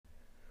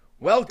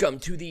Welcome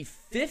to the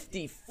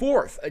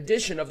 54th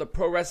edition of the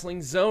Pro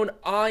Wrestling Zone.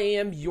 I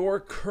am your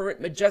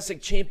current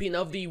majestic champion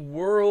of the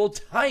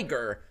world,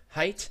 Tiger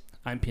Height.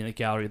 I'm Peanut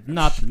Gallery,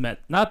 not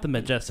the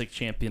majestic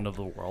champion of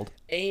the world.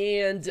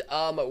 And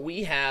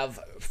we have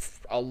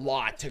a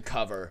lot to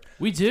cover.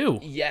 We do.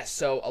 Yes,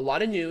 so a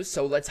lot of news,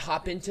 so let's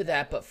hop into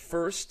that. But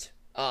first,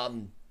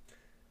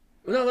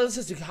 let's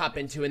just hop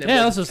into it. And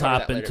then let's just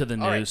hop into the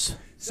news. Right.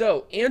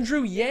 So,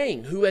 Andrew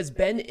Yang, who has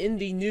been in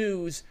the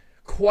news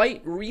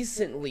quite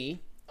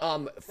recently,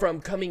 from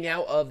coming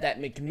out of that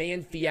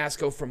McMahon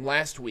fiasco from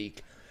last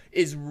week,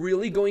 is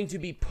really going to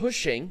be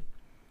pushing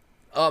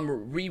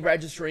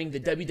re-registering the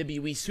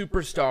WWE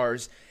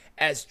superstars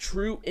as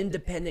true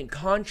independent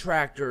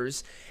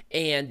contractors,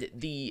 and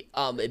the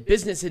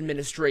business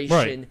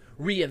administration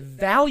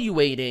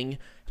reevaluating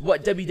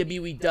what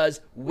WWE does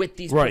with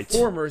these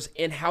performers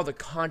and how the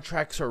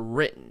contracts are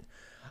written.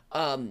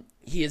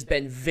 He has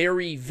been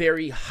very,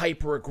 very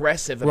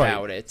hyper-aggressive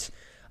about it.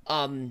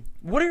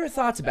 What are your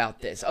thoughts about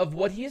this, of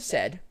what he has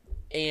said,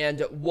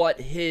 and what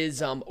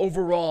his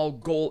overall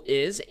goal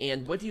is,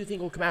 and what do you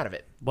think will come out of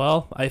it?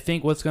 Well, I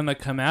think what's going to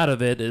come out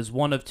of it is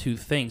one of two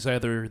things.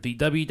 Either the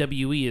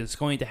WWE is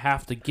going to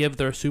have to give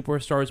their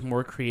superstars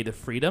more creative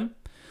freedom,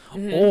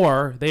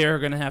 or they are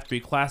going to have to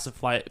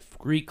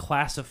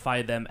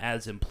reclassify them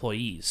as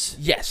employees.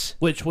 Yes.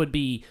 Which would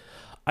be...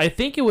 I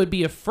think it would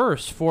be a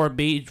first for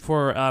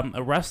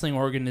a wrestling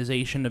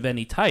organization of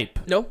any type.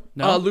 No.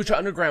 Lucha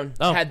Underground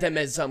had them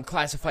as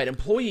classified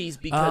employees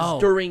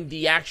because during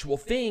the actual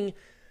thing,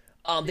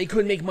 they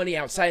couldn't make money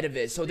outside of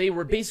it. So they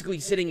were basically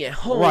sitting at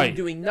home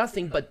doing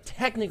nothing, but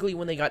technically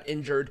when they got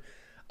injured,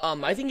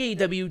 I think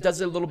AEW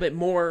does a little bit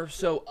more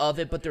so of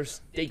it, but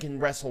they can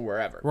wrestle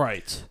wherever.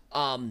 Right.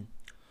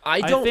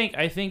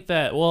 I think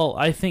that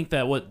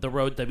what the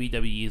road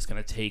WWE is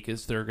going to take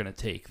is they're going to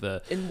take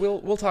the... And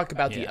we'll talk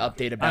about the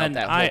update about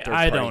that whole third-party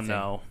I don't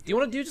know. Do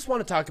you just want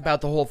to talk about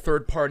the whole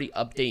third-party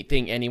update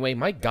thing anyway?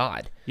 My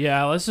God.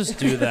 Yeah, let's just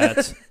do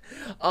that.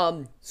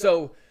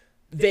 So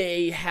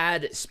they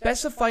had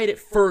specified it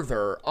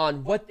further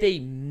on what they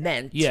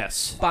meant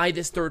by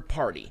this third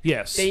party.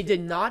 Yes. They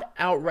did not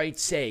outright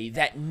say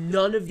that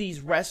none of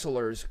these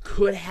wrestlers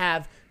could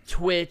have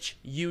Twitch,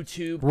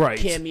 YouTube,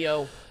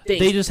 Cameo things.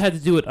 They just had to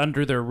do it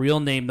under their real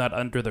name, not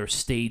under their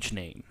stage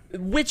name.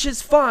 Which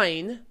is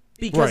fine,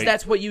 because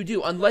that's what you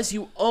do. Unless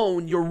you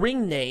own your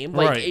ring name,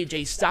 like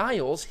AJ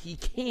Styles, he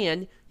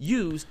can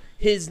use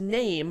his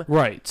name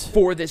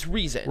for this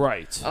reason.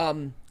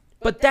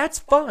 But that's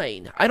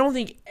fine. I don't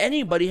think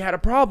anybody had a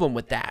problem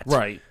with that.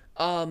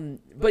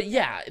 But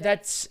yeah,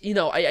 that's,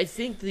 I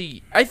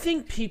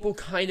think people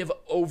kind of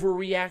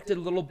overreacted a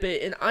little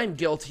bit, and I'm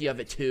guilty of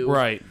it too.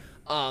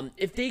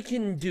 If they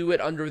can do it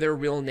under their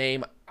real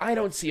name, I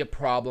don't see a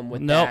problem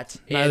with that.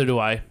 Neither do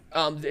I.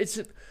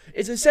 It's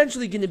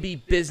essentially going to be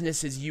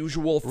business as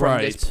usual from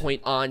this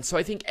point on, so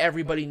I think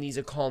everybody needs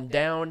to calm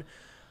down.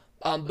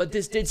 But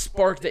this did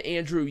spark the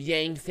Andrew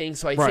Yang thing,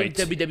 so I think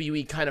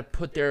WWE kind of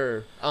put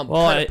their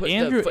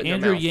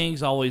Andrew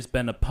Yang's always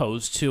been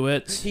opposed to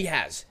it. He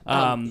has.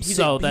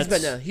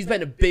 He's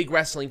been a big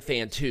wrestling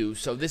fan too,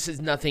 so this is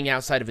nothing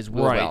outside of his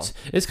will.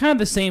 It's kind of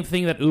the same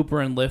thing that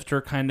Uber and Lyft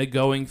are kind of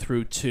going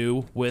through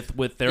too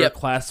with their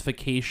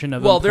classification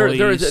of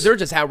employees. They're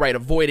just outright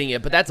avoiding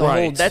it, but that's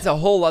a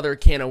whole other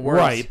can of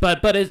worms.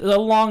 But it's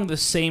along the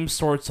same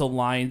sorts of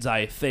lines,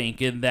 I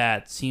think, in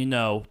that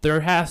there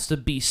has to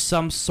be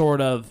some sort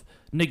of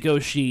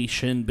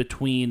negotiation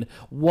between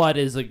what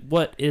is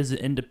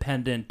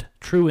independent,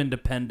 true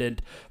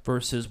independent,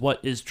 versus what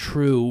is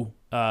true,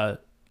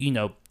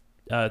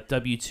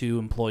 W-2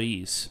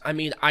 employees. I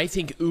mean, I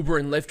think Uber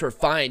and Lyft are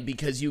fine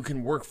because you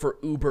can work for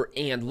Uber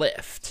and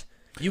Lyft.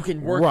 You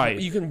can work.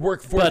 You can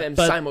work for them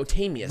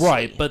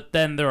simultaneously. But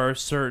then there are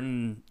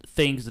certain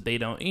things that they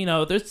don't.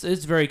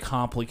 It's very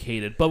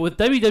complicated. But with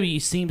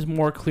WWE, seems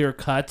more clear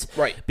cut.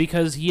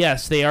 Because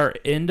yes, they are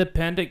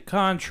independent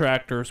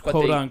contractors,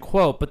 quote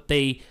unquote, but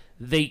they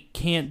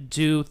can't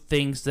do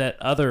things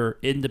that other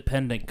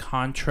independent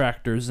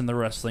contractors in the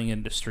wrestling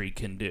industry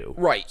can do.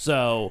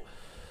 So,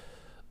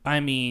 I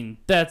mean,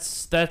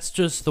 that's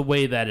just the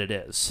way that it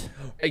is.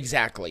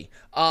 Exactly.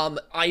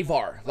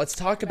 Ivar. Let's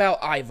talk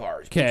about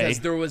Ivar.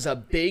 Because there was a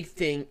big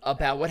thing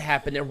about what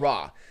happened in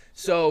Raw.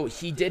 So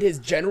he did his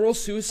general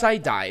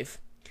suicide dive,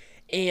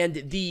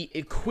 and the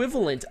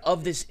equivalent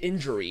of this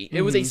injury,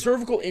 it was a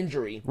cervical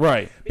injury.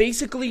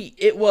 Basically,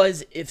 it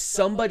was if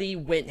somebody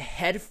went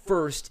head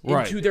first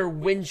into their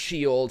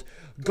windshield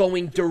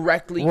going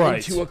directly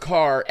into a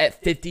car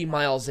at 50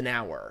 miles an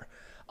hour,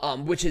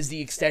 which is the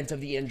extent of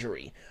the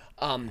injury.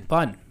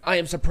 Fun. I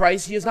am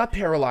surprised he is not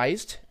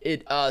paralyzed.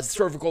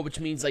 Cervical, which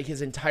means like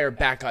his entire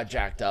back got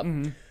jacked up.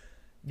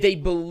 They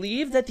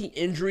believe that the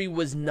injury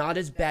was not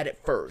as bad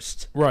at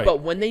first.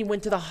 But when they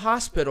went to the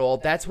hospital,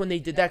 that's when they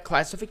did that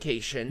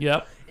classification.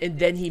 And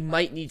then he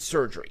might need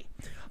surgery.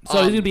 So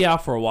he's going to be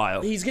out for a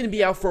while. He's going to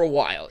be out for a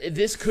while.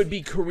 This could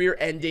be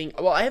career-ending.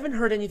 Well, I haven't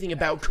heard anything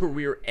about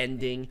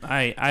career-ending.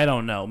 I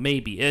don't know.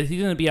 Maybe. He's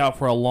going to be out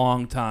for a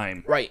long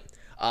time.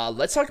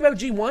 Let's talk about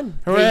G1.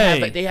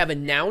 Hooray. They have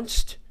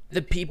announced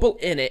the people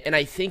in it, and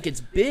I think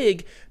it's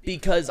big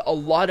because a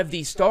lot of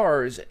these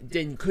stars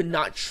could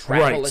not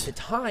travel at the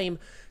time.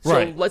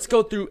 So let's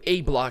go through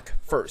A block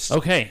first.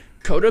 Okay.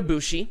 Kota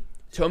Ibushi,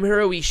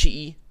 Tomohiro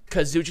Ishii,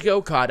 Kazuchika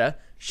Okada,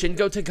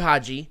 Shingo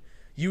Takagi,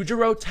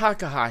 Yujiro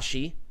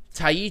Takahashi,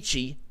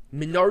 Taichi,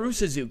 Minoru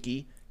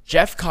Suzuki,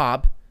 Jeff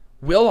Cobb,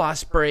 Will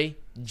Ospreay,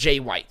 Jay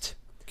White.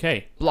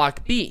 Okay.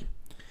 Block B,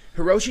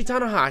 Hiroshi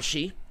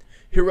Tanahashi,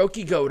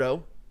 Hiroki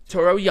Goto,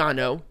 Toru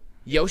Yano,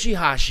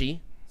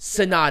 Yoshihashi,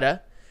 Sanada,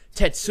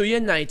 Tetsuya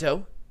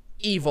Naito,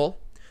 Evil,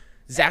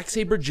 Zack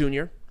Sabre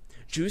Jr.,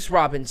 Juice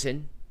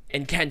Robinson,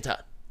 and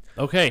Kenta.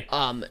 Okay.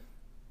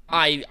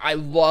 I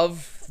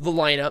love the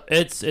lineup.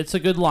 It's a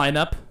good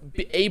lineup.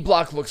 A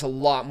block looks a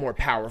lot more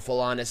powerful,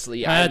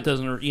 honestly. That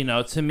doesn't,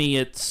 to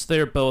me,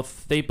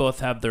 they both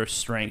have their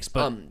strengths.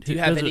 But do you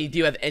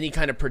have any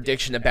kind of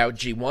prediction about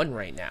G1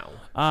 right now?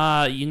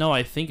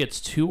 I think it's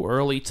too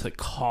early to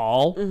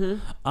call.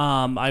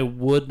 I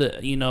would,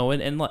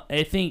 and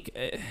I think,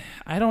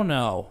 I don't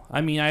know.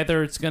 I mean,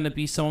 either it's going to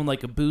be someone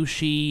like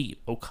Ibushi,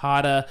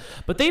 Okada,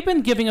 but they've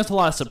been giving us a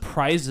lot of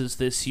surprises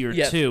this year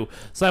too.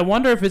 So I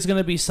wonder if it's going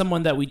to be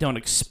someone that we don't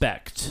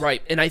expect.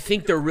 Right, and I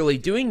think they're really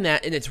doing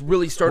that, and it's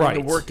really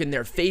starting to work in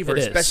their favor,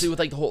 especially with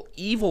like the whole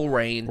Evil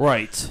reign.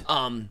 Right.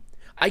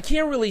 I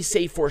can't really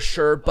say for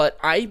sure, but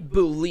I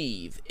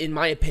believe, in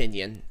my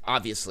opinion,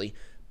 obviously,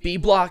 B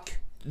block.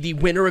 The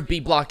winner of B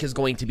block is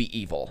going to be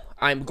Evil.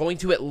 I'm going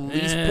to at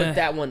least put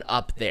that one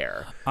up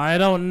there. I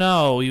don't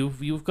know.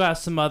 You've got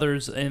some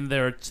others in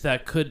there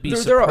that could be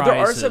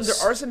surprises.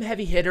 There are some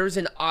heavy hitters,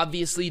 and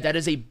obviously that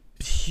is a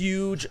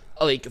huge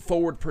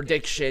forward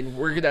prediction.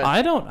 We're gonna.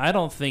 I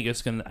don't think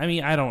it's gonna. I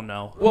mean, I don't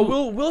know.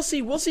 Well, we'll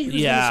see. We'll see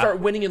who's gonna start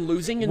winning and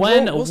losing, and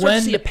we'll start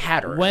to see a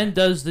pattern. When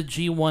does the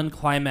G1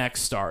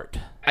 climax start?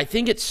 I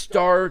think it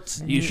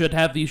starts. You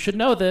should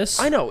know this.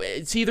 I know.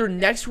 It's either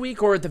next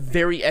week or at the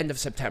very end of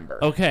September.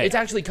 Okay. It's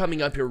actually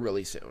coming up here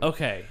really soon.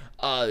 Okay.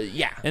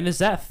 Yeah. And is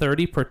that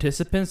 30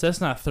 participants?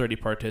 That's not 30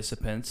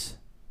 participants.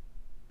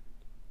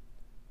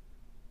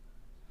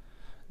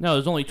 No,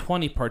 there's only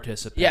 20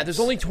 participants. Yeah, there's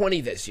only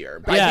 20 this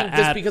year. But I think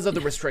just because of the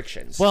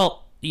restrictions.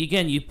 Well,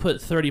 again, you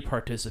put 30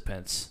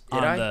 participants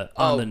on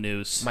the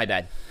news. My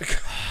bad.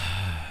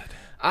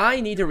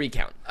 I need to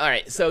recount. All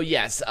right, so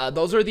yes,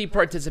 those are the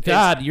participants.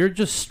 God, you're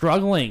just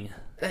struggling.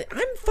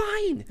 I'm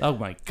fine. Oh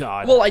my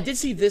God. Well, I did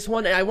see this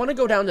one, and I want to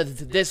go down to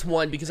this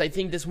one because I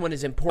think this one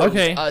is important.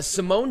 Okay.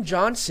 Simone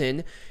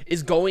Johnson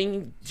is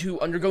going to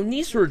undergo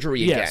knee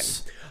surgery again.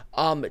 Yes.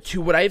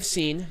 To what I've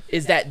seen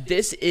is that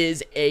this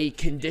is a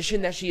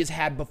condition that she has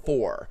had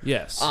before.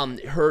 Yes.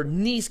 Her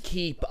knees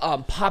keep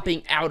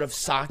popping out of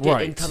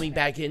socket and coming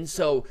back in,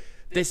 so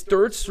this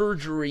third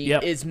surgery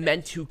is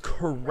meant to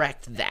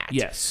correct that.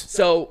 Yes.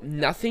 So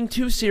nothing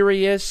too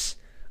serious.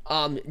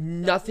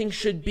 Nothing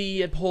should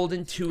be pulled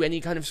into any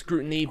kind of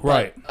scrutiny.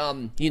 But,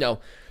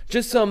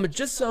 just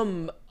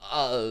some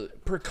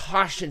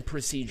precaution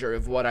procedure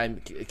of what I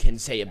can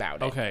say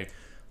about it. Okay.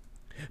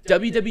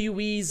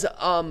 WWE's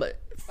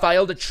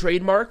filed a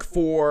trademark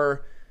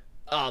for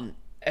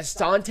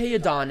Ashante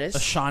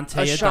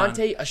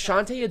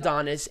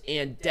Adonis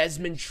and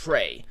Desmond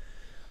Trey.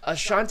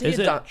 Is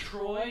it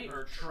Troy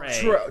or Trey?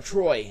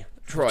 Troy.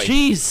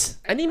 Jeez.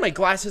 I need my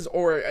glasses,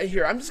 or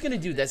here, I'm just going to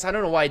do this. I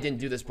don't know why I didn't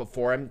do this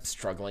before. I'm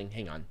struggling.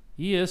 Hang on.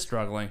 He is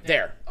struggling.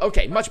 There.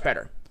 Okay, much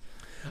better.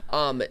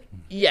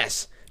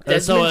 Yes.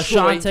 So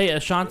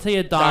Ashante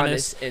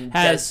Adonis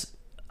has...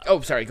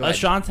 Oh, sorry, go ahead.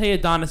 Ashante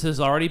Adonis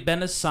has already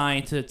been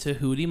assigned to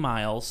Hootie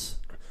Miles,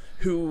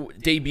 who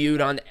debuted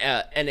on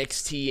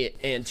NXT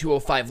and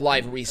 205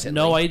 Live recently.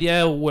 No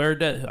idea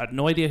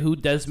who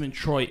Desmond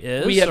Troy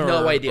is. We have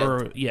no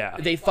idea.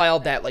 They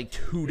filed that like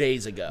 2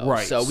 days ago.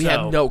 Right. So we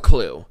have no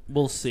clue.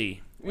 We'll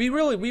see. We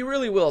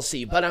really will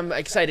see, but I'm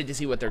excited to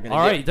see what they're going to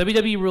do. All right,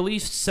 WWE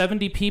released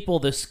 70 people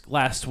this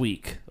last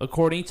week,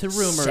 according to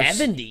rumors.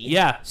 70?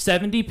 Yeah,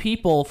 70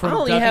 people from I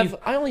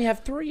only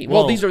have 3.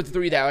 Well, these are the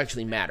 3 that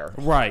actually matter.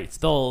 Right.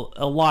 Though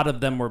a lot of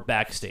them were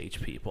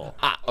backstage people.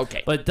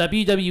 Okay. But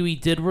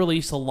WWE did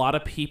release a lot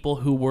of people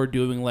who were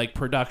doing like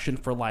production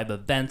for live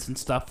events and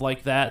stuff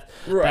like that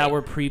that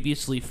were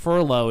previously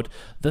furloughed.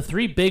 The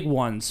 3 big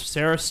ones,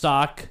 Sarah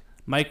Stock,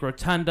 Mike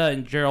Rotunda,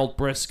 and Gerald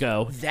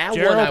Briscoe.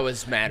 One I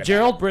was mad about.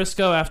 Gerald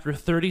Briscoe after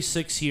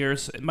 36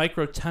 years, Mike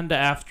Rotunda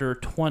after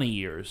 20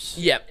 years.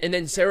 Yep, and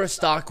then Sarah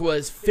Stock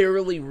was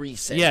fairly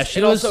recent. Yeah,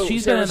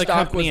 she's been in the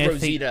company, was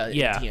Rosita in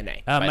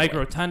TNA. Mike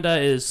Rotunda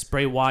is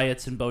Bray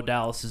Wyatt's and Bo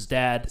Dallas's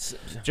dad.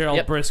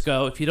 Gerald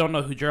Briscoe, if you don't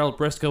know who Gerald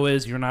Briscoe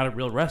is, you're not a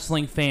real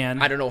wrestling fan.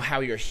 I don't know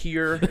how you're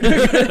here.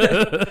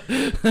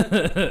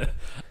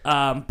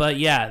 But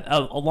yeah,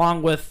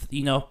 along with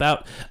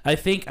about I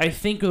think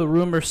the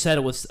rumor said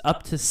it was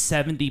up to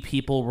 70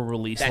 people were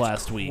released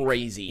last week.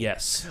 Crazy.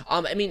 Yes.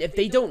 I mean, if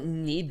they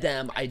don't need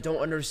them, I don't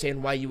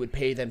understand why you would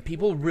pay them.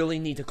 People really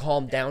need to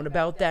calm down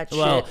about that shit.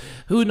 Well,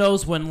 who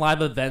knows when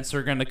live events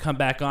are going to come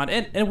back on?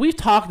 And we've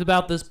talked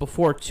about this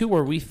before too,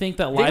 where we think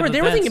that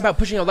they were thinking about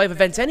pushing out live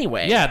events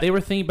anyway. Yeah, they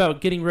were thinking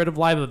about getting rid of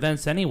live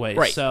events anyway.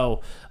 Right.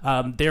 So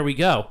there we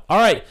go. All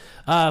right.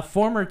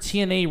 Former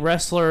TNA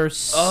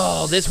wrestlers.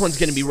 Oh, this one's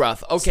gonna be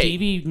rough.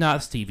 Okay,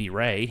 not Stevie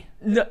Ray.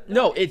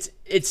 No, it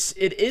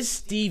is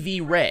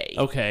Stevie Ray.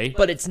 Okay,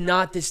 but it's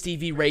not the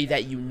Stevie Ray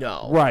that you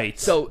know. Right.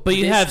 So, but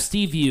you have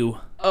Steve U.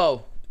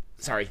 Oh,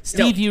 sorry,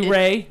 Stevie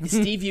Ray.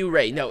 Stevie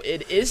Ray. No,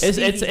 it is.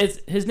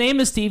 His name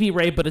is Stevie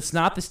Ray, but it's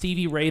not the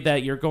Stevie Ray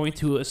that you're going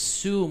to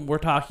assume we're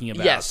talking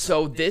about. Yes.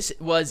 So this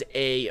was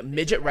a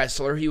midget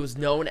wrestler. He was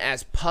known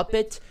as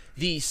Puppet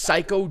the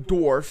Psycho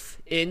Dwarf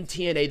in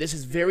TNA. This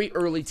is very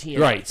early TNA.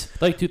 Right.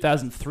 Like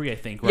 2003, I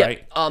think,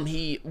 right? Yeah.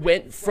 He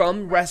went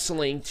from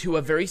wrestling to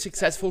a very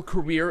successful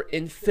career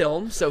in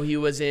film. So he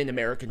was in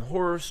American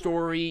Horror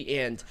Story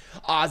and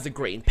Oz the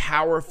Great and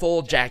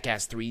Powerful,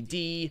 Jackass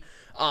 3D,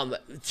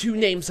 to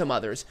name some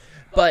others.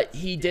 But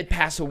he did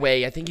pass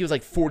away. I think he was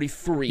like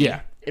 43.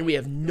 Yeah. And we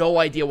have no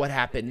idea what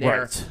happened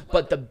there. Right.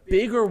 But the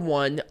bigger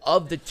one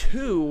of the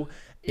two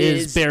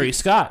is Barry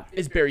Scott.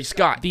 Is Barry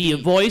Scott. The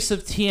voice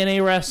of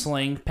TNA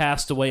Wrestling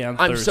passed away on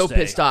Thursday. I'm so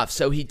pissed off.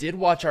 So he did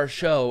watch our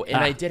show, and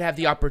I did have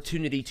the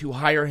opportunity to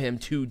hire him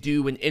to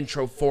do an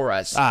intro for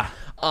us. I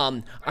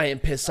am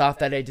pissed off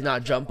that I did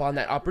not jump on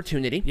that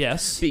opportunity.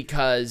 Yes.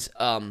 Because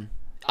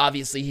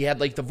obviously he had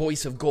like the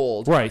voice of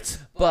gold. Right.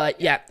 But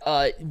yeah,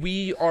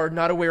 we are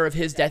not aware of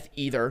his death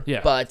either.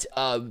 Yeah. But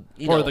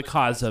or the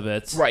cause of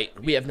it. Right.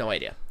 We have no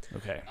idea.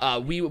 Okay.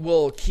 We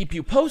will keep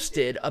you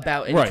posted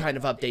about any kind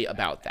of update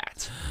about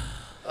that.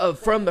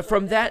 From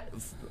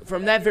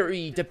that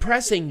very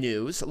depressing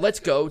news, let's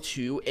go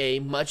to a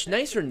much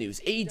nicer news.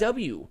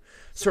 AEW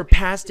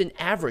surpassed an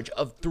average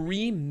of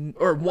 1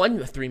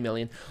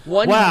 million.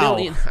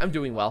 I'm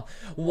doing well.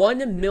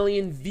 1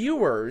 million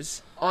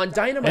viewers on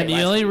Dynamite. And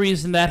the only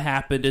reason that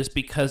happened is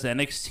because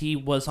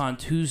NXT was on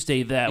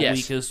Tuesday that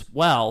week as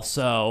well.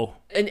 So.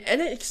 And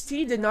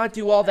NXT did not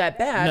do all that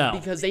bad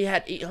because they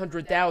had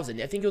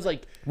 800,000. I think it was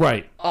like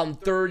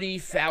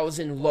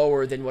 30,000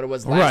 lower than what it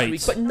was last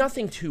week, but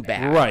nothing too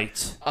bad.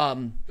 Right.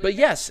 But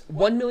yes,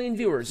 1 million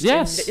viewers.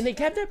 Yes. And they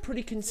kept that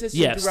pretty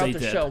consistent throughout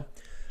the show.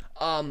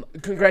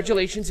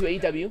 Congratulations to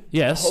AEW.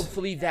 Yes.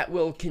 Hopefully that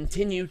will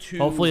continue to.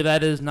 Hopefully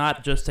that is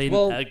not just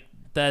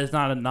that is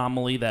not an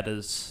anomaly. That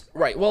is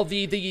right. Well,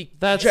 the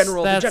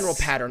general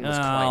pattern was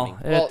climbing.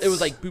 Well, it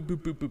was like boop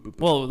boop boop boop boop.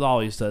 Well, it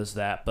always does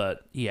that,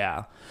 but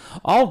yeah.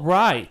 All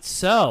right,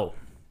 so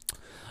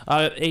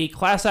a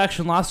class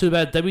action lawsuit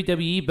about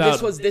WWE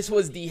about this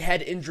was the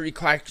head injury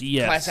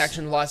class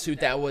action lawsuit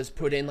that was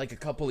put in like a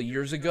couple of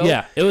years ago.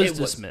 Yeah, it was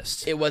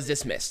dismissed. It was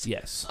dismissed.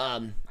 Yes.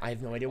 I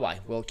have no idea why.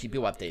 We'll keep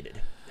you updated.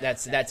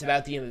 That's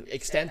about the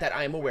extent that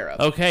I am aware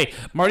of. Okay,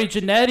 Marty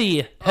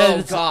Jannetty.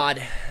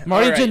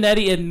 Marty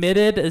Jannetty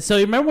admitted. So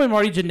you remember when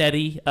Marty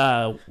Jannetty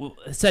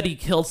said he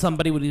killed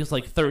somebody when he was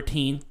like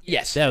 13?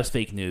 Yes. That was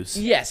fake news.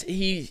 Yes,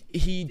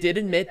 he did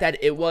admit that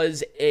it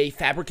was a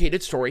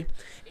fabricated story,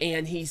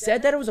 and he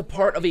said that it was a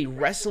part of a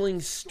wrestling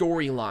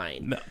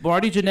storyline.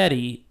 Marty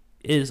Jannetty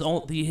is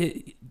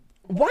only.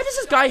 Why does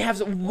this guy have?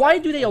 Why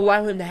do they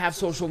allow him to have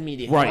social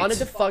media? He right. wanted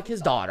to fuck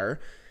his daughter.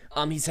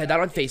 He said that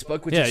on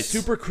Facebook, which is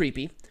super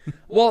creepy.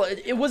 Well,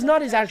 it was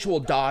not his actual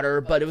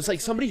daughter, but it was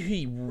like somebody who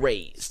he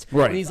raised.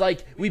 Right. And he's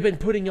like, we've been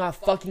putting off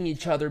fucking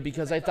each other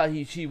because I thought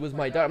she was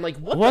my daughter. I'm like,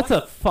 what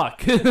the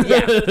fuck?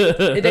 Yeah.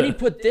 And then he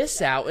put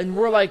this out, and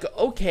we're like,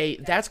 okay,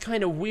 that's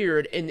kind of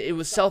weird, and it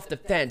was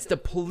self-defense. The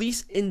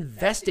police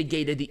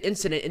investigated the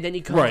incident, and then he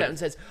comes out and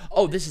says,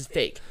 oh, this is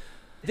fake.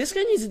 This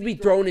guy needs to be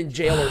thrown in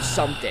jail or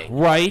something.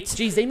 Right.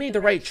 Jeez, they made the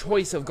right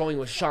choice of going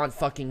with Shawn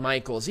fucking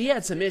Michaels. He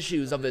had some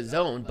issues of his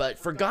own, but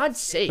for God's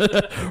sake.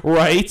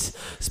 Right.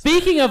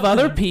 Speaking of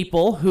other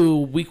people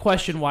who we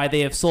question why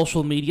they have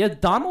social media,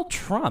 Donald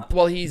Trump.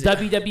 Well, he's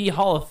WWE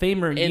Hall of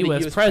Famer and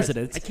U.S.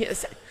 President. I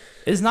can't.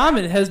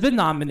 Has been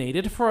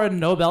nominated for a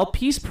Nobel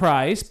Peace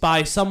Prize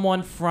by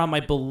someone from, I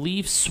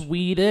believe,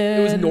 Sweden.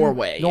 It was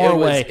Norway.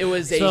 It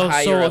was a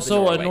higher up in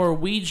Norway. A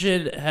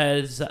Norwegian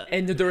has...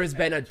 And there has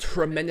been a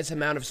tremendous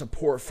amount of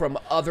support from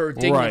other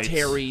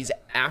dignitaries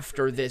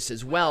after this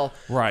as well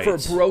for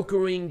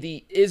brokering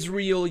the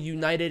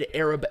Israel-United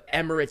Arab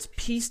Emirates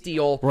peace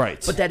deal.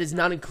 Right. But that is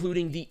not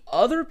including the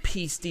other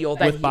peace deal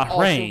that with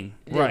Bahrain.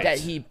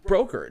 That he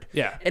brokered.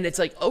 Yeah. And it's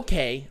like,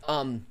 okay,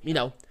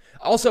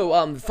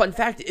 Also, fun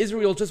fact,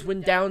 Israel just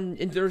went down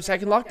into their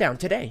second lockdown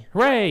today.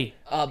 Hooray!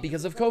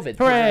 Because of COVID.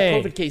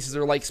 Hooray! COVID cases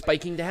are, like,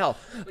 spiking to hell.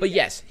 But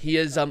yes, he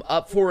is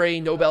up for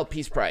a Nobel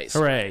Peace Prize.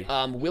 Hooray.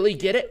 Will he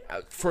get it?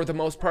 For the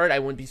most part, I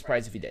wouldn't be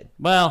surprised if he did.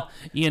 Well,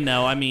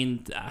 I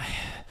mean...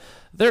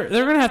 they're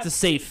gonna have to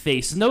save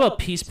face. The Nobel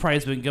Peace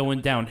Prize has been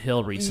going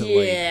downhill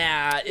recently.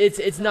 Yeah,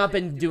 it's not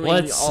been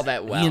doing all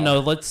that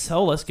well.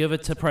 Let's give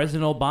it to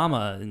President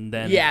Obama, and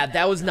then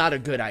that was not a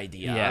good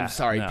idea. Yeah, I'm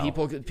sorry, no.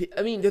 People.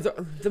 I mean, the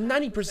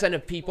 90%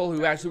 of people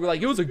who actually were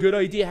like, it was a good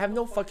idea, have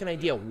no fucking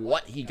idea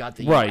what he got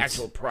the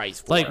actual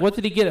prize for. Like, what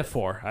did he get it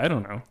for? I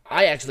don't know.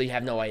 I actually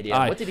have no idea.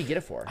 What did he get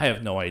it for? I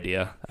have no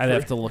idea. I'd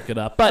have to look it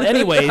up. But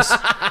anyways,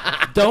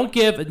 don't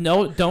give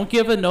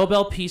a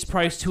Nobel Peace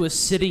Prize to a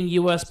sitting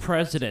U.S.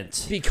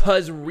 president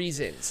because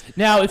reasons.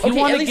 Now, if you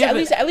want to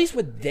give at least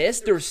with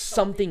this, there's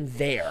something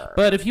there.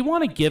 But if you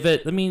want to give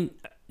it, I mean,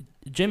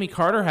 Jimmy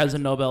Carter has a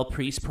Nobel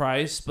Peace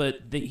Prize, but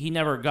he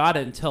never got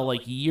it until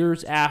like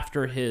years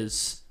after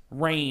his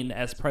reign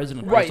as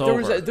president was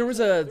over. There was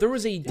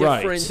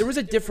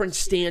a different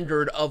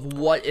standard of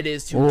what it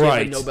is to give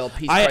a Nobel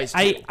Peace Prize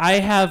to. I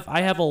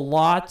have a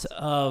lot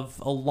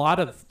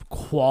of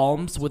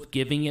qualms with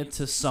giving it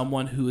to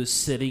someone who is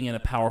sitting in a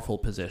powerful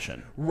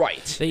position.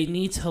 Right. They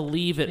need to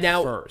leave it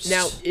first.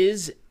 Now,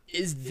 is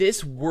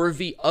this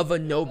worthy of a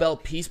Nobel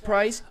Peace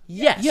Prize?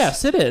 Yes.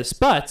 Yes, it is,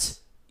 but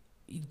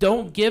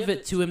don't give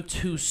it to him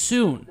too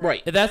soon.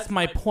 Right. That's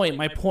my point.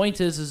 My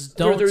point is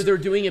don't. They're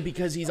doing it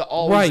because he's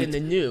always in the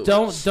news.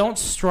 Don't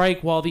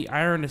strike while the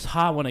iron is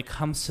hot when it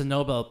comes to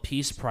Nobel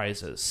Peace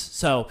Prizes.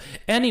 So,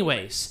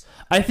 anyways,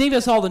 I think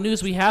that's all the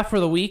news we have for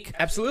the week.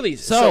 Absolutely.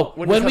 So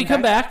when we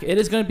come back, it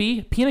is going to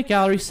be Peanut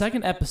Gallery's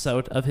second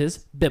episode of his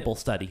Bible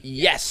study.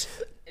 Yes.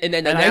 And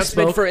then an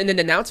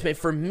announcement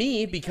for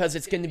me, because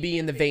it's going to be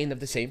in the vein of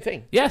the same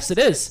thing. Yes, it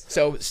is.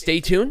 So stay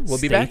tuned. We'll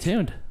be back. Stay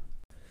tuned.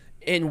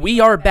 And we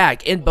are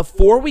back. And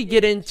before we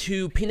get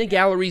into Peanut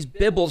Gallery's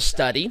Bible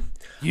study,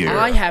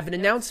 I have an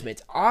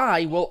announcement.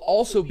 I will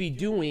also be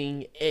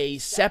doing a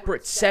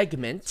separate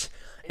segment,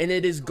 and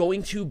it is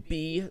going to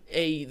be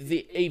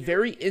a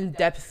very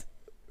in-depth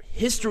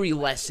history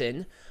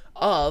lesson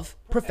of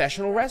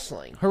professional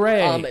wrestling.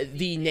 Hooray!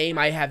 The name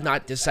I have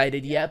not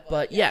decided yet,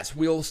 but yes,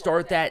 we'll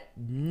start that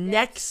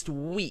next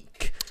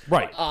week.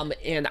 Right.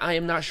 And I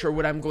am not sure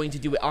what I'm going to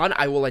do it on.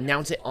 I will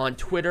announce it on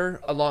Twitter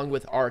along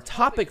with our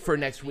topic for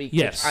next week,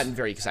 which I'm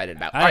very excited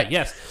about. All right,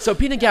 yes. So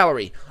Peanut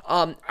Gallery,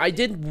 I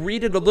did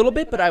read it a little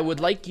bit, but I would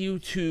like you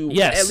to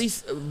at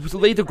least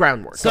lay the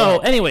groundwork. So,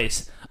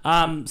 anyways,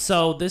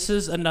 so this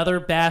is another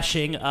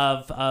bashing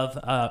of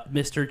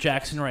Mr.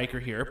 Jackson Riker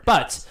here,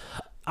 but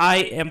I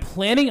am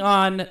planning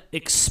on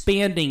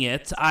expanding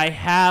it. I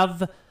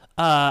have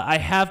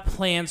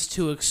plans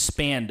to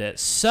expand it.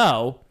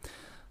 So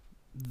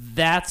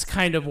that's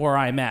kind of where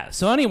I'm at.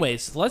 So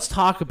anyways, let's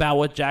talk about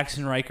what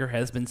Jackson Riker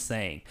has been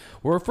saying.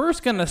 We're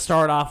first going to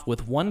start off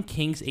with 1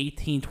 Kings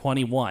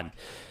 18:21.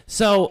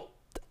 So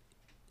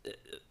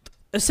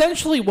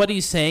essentially what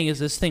he's saying is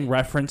this thing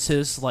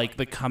references like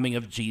the coming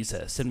of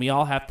Jesus, and we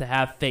all have to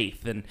have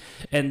faith,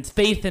 and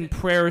faith and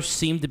prayers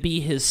seem to be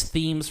his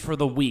themes for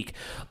the week.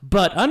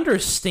 But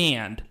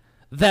understand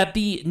that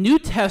the New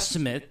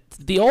Testament,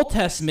 the Old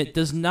Testament,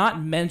 does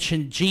not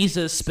mention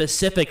Jesus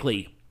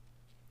specifically.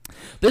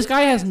 This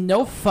guy has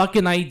no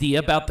fucking idea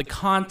about the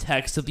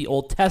context of the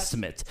Old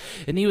Testament.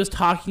 And he was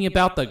talking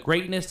about the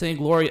greatness and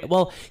glory.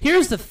 Well,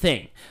 here's the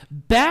thing.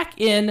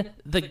 Back in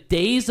the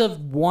days of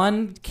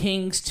 1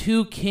 Kings,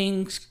 2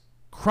 Kings,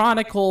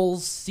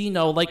 Chronicles,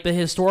 like the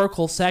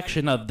historical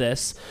section of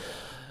this,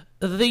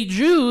 the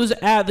Jews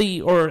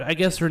they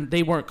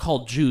weren't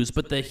called Jews,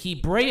 but the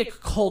Hebraic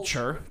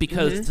culture,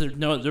 because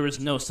there was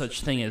no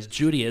such thing as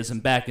Judaism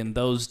back in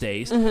those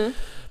days,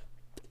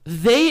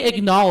 they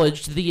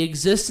acknowledged the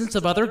existence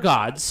of other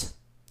gods,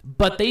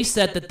 but they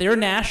said that their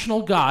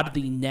national God,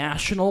 the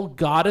national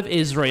God of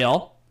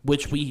Israel,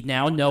 which we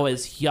now know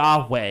as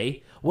Yahweh,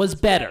 was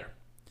better.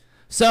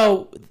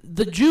 So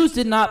the Jews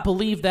did not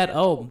believe that,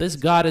 this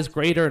God is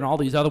greater and all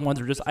these other ones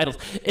are just idols.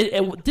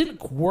 It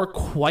didn't work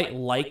quite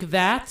like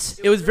that.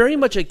 It was very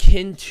much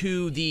akin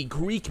to the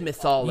Greek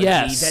mythology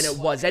than it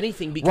was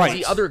anything, because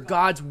the other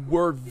gods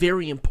were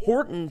very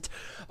important,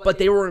 but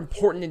they were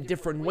important in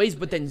different ways.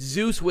 But then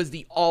Zeus was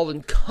the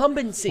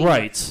all-encompassing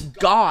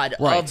god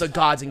of the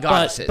gods and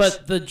goddesses.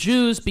 But the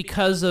Jews,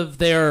 because of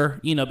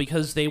their,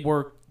 because they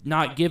were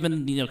not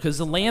given, because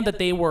the land that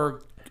they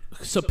were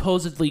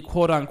supposedly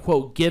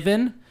quote-unquote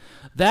given,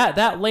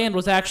 that land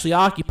was actually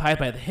occupied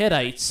by the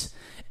Hittites,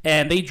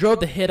 and they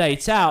drove the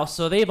Hittites out,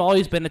 so they've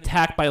always been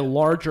attacked by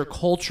larger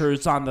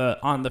cultures on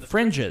the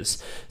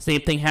fringes.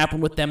 Same thing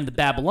happened with them, the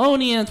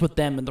Babylonians, with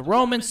them and the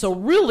Romans. So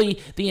really,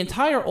 the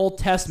entire Old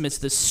Testament's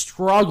this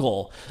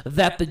struggle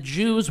that the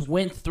Jews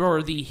went through,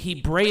 or the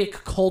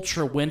Hebraic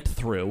culture went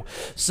through.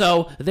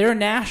 So their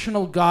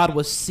national god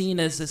was seen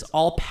as this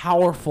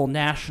all-powerful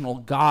national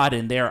god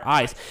in their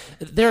eyes.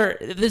 This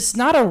is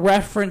not a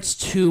reference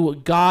to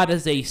God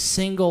as a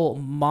single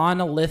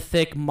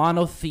monolithic,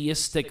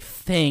 monotheistic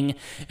thing,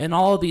 and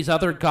all of these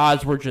other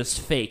gods were just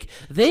fake.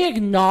 They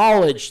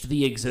acknowledged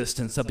the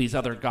existence of these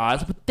other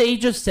gods, but they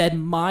just said,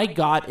 my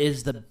God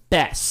is the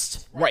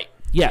best. Right.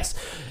 Yes.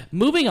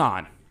 Moving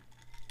on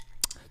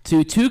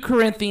to 2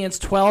 Corinthians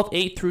 12,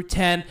 8 through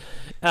 10.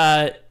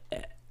 I'm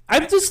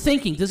just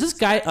thinking, does this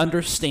guy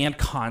understand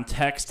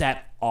context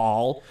at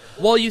all.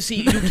 Well, you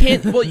see, you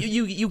can't. Well,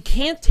 you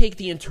can't take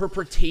the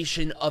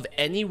interpretation of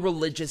any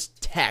religious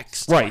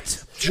text,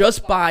 right,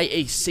 just by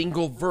a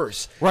single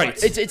verse,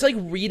 right. It's like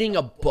reading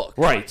a book,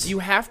 right. You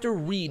have to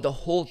read the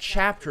whole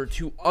chapter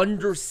to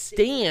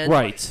understand,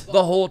 right,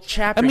 the whole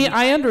chapter. I mean,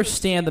 I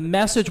understand the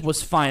message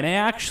was fine. I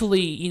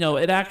actually,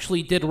 it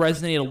actually did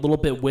resonate a little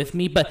bit with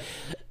me, but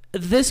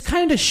this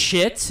kind of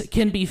shit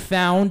can be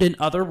found in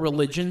other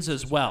religions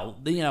as well.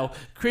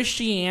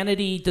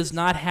 Christianity does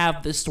not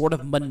have this sort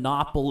of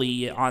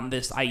monopoly on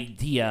this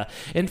idea.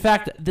 In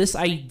fact, this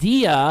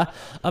idea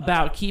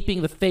about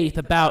keeping the faith,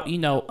 about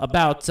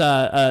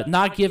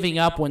not giving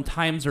up when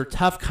times are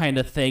tough kind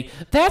of thing,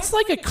 that's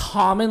like a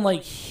common,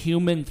 like,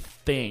 human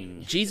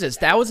thing. Jesus,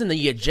 that was in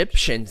the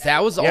Egyptians.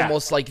 That was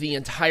almost like the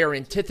entire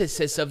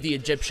antithesis of the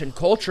Egyptian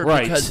culture,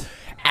 right. because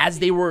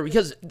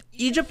because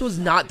Egypt was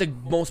not the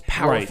most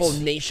powerful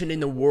nation in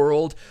the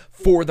world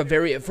for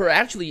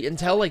actually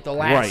until like the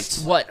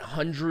last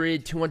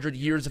 100, 200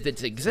 years of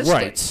its existence.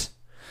 Right.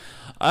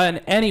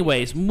 And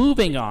anyways,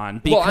 moving on,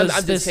 because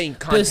I'm just saying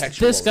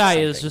this guy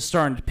is just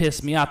starting to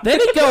piss me off.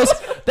 Then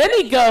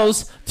he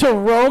goes to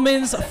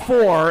Romans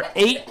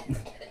 4:8.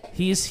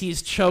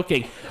 He's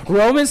choking.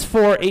 Romans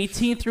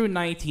 4:18 through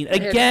 19.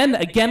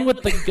 Again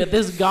with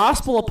this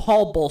gospel of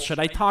Paul bullshit.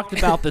 I talked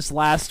about this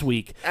last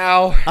week.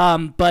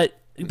 Ow. But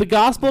the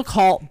gospel of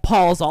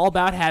Paul is all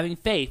about having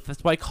faith.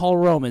 That's why I call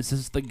Romans. This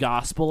is the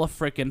gospel of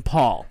frickin'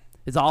 Paul.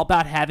 It's all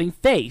about having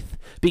faith,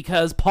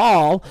 because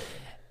Paul,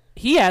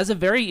 he has a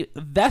very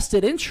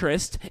vested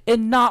interest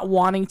in not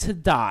wanting to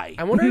die.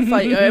 I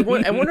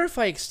wonder if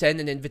I extend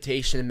an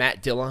invitation to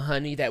Matt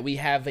Dillahunty that we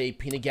have a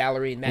peanut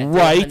gallery and Matt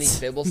Dillahunty's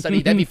Bible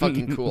study. That'd be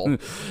fucking cool.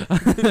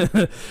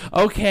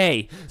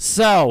 Okay,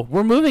 so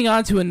we're moving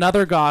on to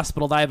another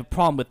gospel that I have a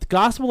problem with. The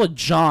Gospel of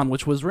John,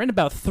 which was written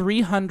about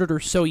 300 or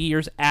so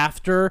years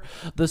after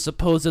the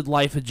supposed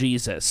life of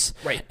Jesus.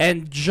 Right.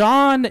 And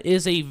John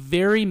is a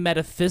very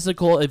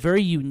metaphysical, a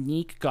very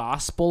unique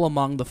gospel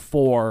among the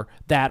four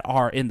that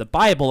are in the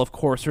Bible. Of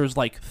course, there's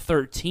like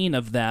 13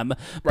 of them,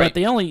 but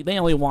they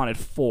only wanted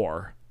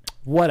 4.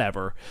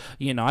 Whatever,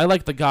 I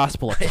like the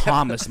Gospel of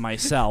Thomas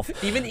myself.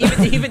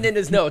 Even in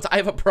his notes, I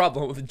have a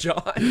problem with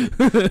John.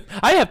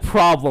 I have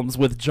problems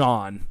with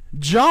John.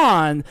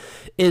 John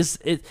is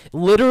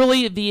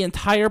literally the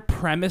entire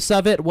premise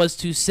of it was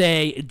to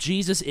say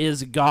Jesus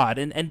is God,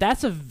 and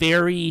that's a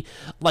very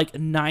like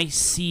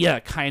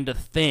Nicaea kind of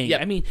thing.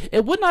 Yep. I mean,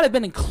 it would not have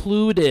been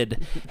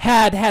included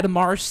had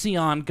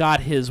Marcion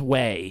got his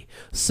way.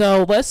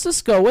 So let's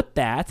just go with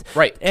that.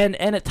 Right. And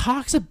it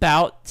talks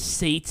about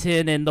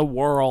Satan and the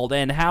world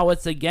and how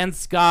it's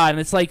against God, and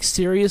it's like,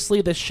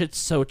 seriously, this shit's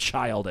so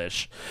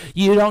childish.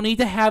 You don't need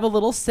to have a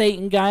little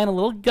Satan guy and a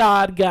little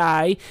God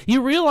guy.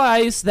 You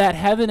realize that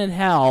heaven and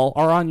hell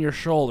are on your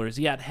shoulders.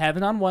 You got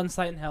heaven on one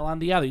side and hell on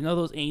the other. You know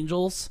those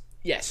angels?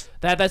 Yes.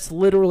 That's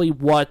literally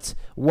what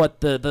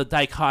the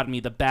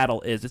dichotomy, the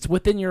battle is. It's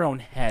within your own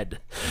head.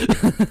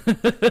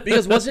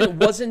 Because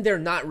wasn't there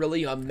not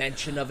really a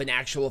mention of an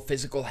actual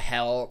physical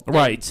hell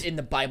in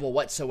the Bible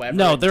whatsoever?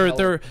 No, there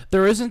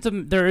isn't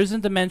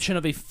a mention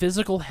of a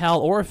physical hell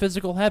or a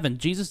physical heaven.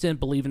 Jesus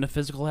didn't believe in a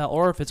physical hell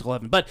or a physical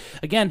heaven. But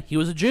again, he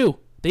was a Jew.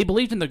 They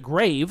believed in the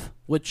grave,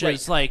 which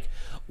is like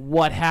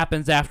what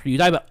happens after you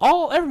die, but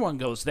everyone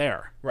goes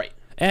there. Right.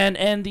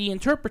 And the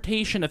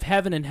interpretation of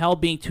heaven and hell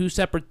being two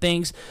separate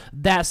things,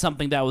 that's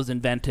something that was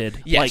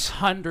invented like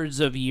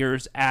hundreds of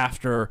years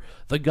after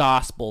the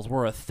Gospels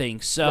were a thing.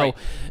 So,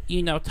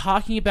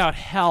 talking about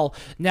hell,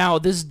 now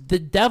the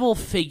devil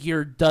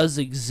figure does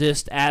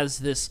exist as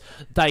this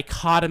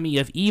dichotomy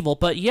of evil,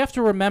 but you have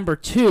to remember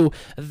too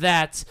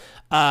that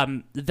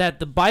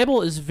the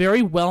Bible is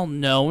very well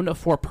known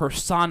for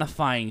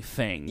personifying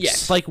things.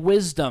 Yes. Like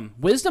wisdom.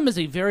 Wisdom is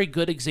a very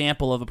good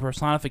example of a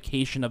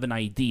personification of an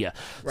idea.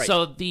 Right.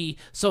 So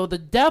the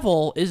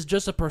devil is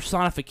just a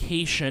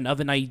personification of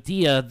an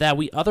idea that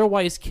we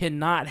otherwise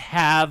cannot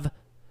have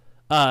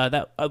any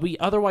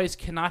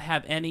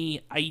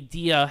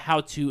idea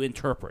how to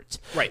interpret.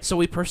 Right. So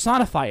we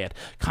personify it.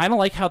 Kind of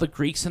like how the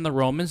Greeks and the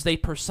Romans, they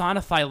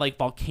personify like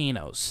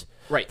volcanoes.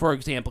 Right. For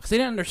example, because they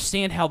didn't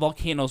understand how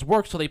volcanoes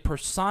work, so they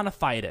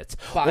personified it.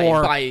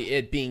 By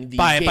it being the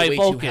gateway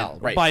Vulcan, to hell.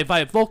 Right.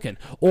 By Vulcan.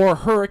 Or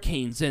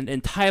hurricanes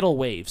and tidal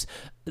waves.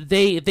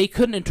 They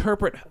couldn't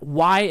interpret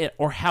why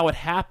or how it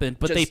happened,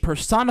 but they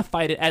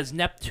personified it as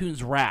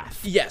Neptune's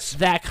wrath. Yes.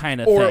 That kind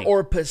of thing.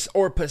 Or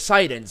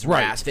Poseidon's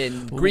wrath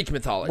in Greek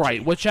mythology.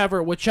 Right.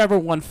 Whichever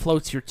one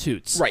floats your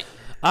toots. Right.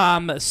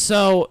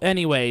 So,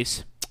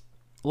 anyways,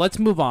 let's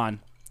move on.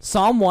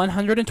 Psalm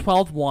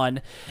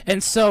 112:1,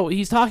 and so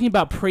he's talking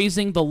about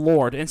praising the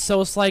Lord, and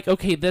so it's like,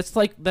 okay, that's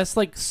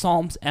like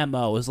Psalm's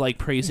MO is like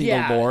praising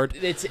the Lord.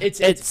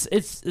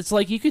 It's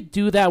like you could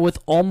do that with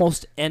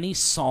almost any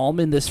psalm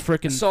in this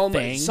freaking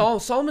thing.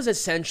 Psalm is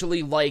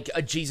essentially like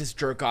a Jesus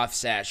jerk off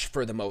sesh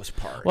for the most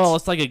part. Well,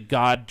 it's like a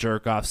God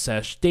jerk off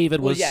sesh. David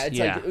was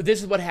like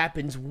this is what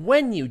happens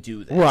when you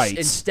do this, right?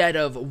 Instead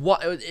of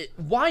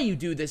why you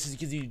do this is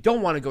because you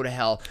don't want to go to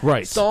hell,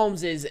 right?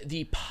 Psalms is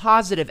the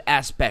positive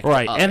aspect,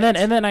 right? Of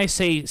and then I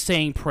say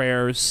saying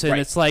prayers, and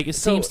it's like it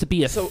seems to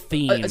be a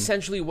theme.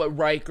 Essentially, what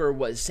Riker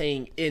was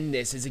saying in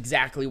this is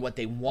exactly what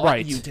they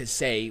want you to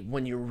say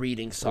when you're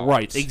reading Psalms.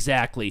 Right,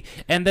 exactly.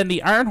 And then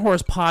the Iron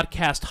Horse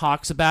podcast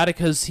talks about it,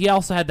 because he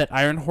also had that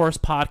Iron Horse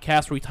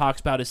podcast where he talks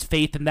about his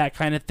faith and that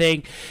kind of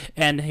thing,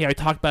 and he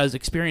talked about his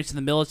experience in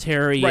the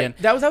military. Right, and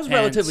that was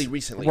relatively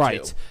recently,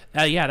 right.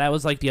 too. Yeah, that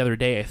was like the other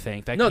day, I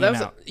think.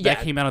 That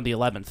came out on the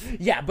 11th.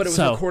 Yeah, but it was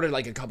recorded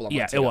like a couple of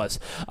months ago. Yeah, it was.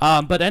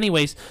 But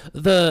anyways,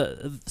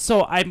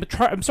 so I'm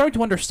starting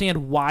to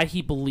understand why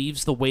he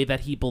believes the way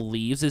that he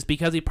believes is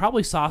because he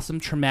probably saw some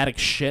traumatic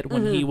shit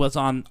when he was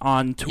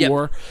on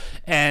tour,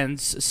 and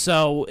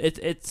so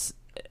it's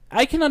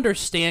I can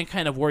understand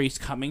kind of where he's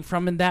coming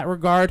from in that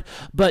regard,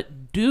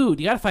 but dude,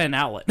 you gotta find an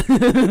outlet.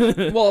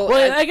 Well,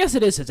 I guess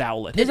it is his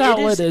outlet. His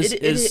outlet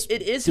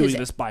is doing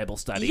this Bible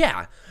study.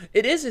 Yeah,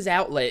 it is his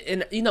outlet,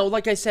 and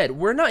like I said,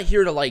 we're not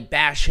here to like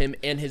bash him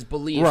and his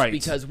beliefs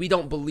because we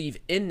don't believe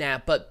in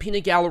that. But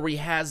Peanut Gallery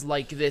has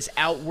like this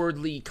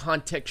outwardly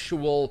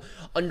contextual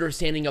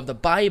understanding of the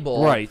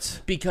Bible, right?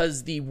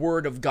 Because the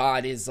Word of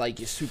God is like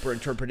super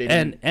interpreted,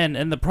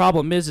 and the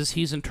problem is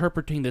he's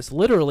interpreting this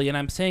literally, and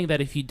I'm saying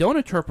that if you don't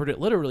interpret it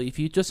literally, if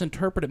you just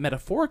interpret it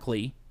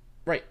metaphorically,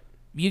 right,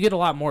 you get a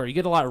lot more. You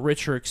get a lot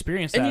richer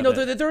experience. And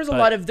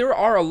there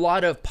are a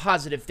lot of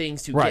positive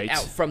things to get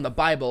out from the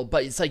Bible,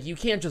 but it's like you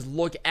can't just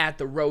look at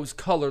the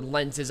rose-colored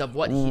lenses of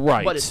what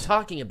it's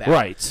talking about.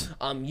 Right.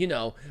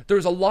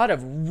 There's a lot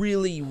of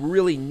really,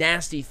 really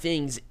nasty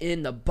things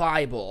in the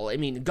Bible. I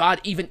mean, God,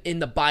 even in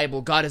the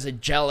Bible, God is a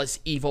jealous,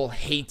 evil,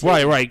 hating.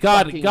 Right.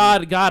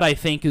 God, I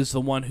think, is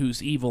the one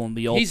who's evil in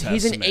the Old Testament.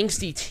 He's an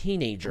angsty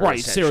teenager. Right.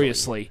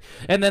 Seriously.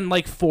 And then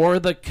like 4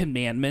 of the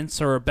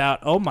commandments are about,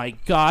 oh my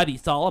God,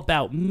 it's all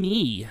about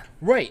me.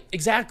 Right,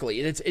 exactly.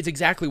 It's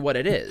exactly what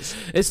it is.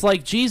 It's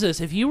like Jesus,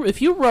 if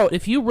you wrote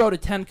a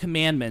 10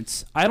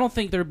 commandments, I don't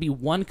think there'd be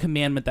one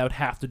commandment that would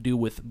have to do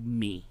with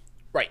me.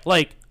 Right.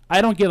 Like,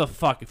 I don't give a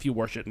fuck if you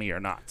worship me or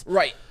not.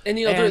 Right. And,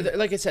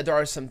 like I said, there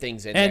are some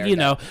things in there.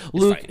 And,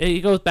 Luke,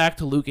 he goes back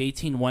to Luke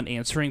 18:1,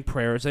 answering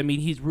prayers. I mean,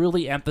 he's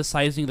really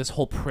emphasizing this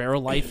whole prayer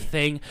life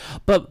thing.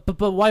 But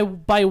why?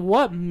 By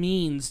what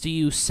means do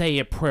you say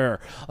a prayer?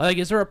 Like,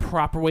 is there a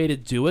proper way to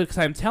do it? Because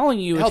I'm telling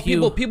you,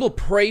 people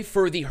pray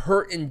for the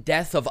hurt and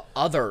death of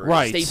others.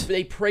 Right.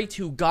 They pray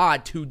to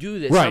God to do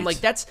this. Right. I'm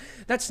like, that's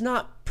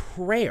not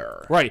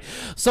prayer. Right.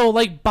 So,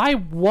 like, by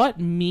what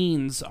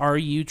means are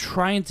you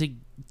trying to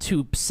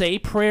say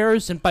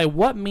prayers, and by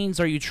what means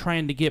are you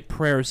trying to get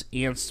prayers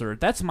answered?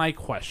 That's my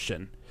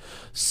question.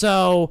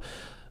 So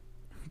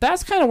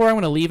that's kind of where I'm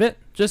going to leave it.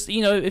 Just,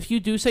 if you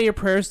do say your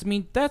prayers to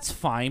me, that's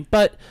fine,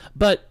 but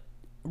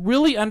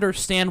really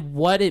understand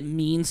what it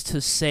means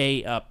to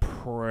say a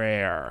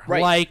prayer.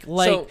 Right.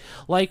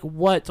 Like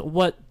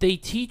what they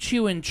teach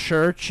you in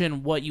church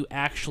and what you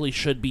actually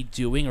should be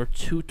doing are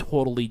two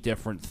totally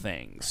different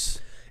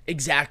things.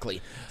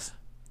 Exactly.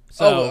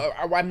 So,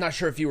 I'm not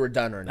sure if you were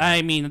done or not.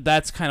 I mean,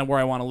 that's kind of where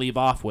I want to leave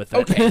off with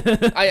it.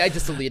 Okay, I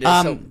just deleted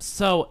it.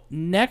 So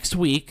next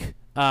week,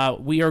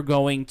 we are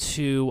going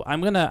to.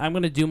 I'm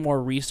gonna do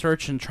more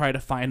research and try to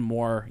find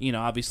more.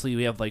 Obviously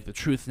we have like the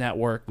Truth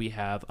Network. We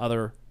have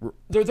other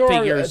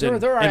figures in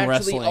actually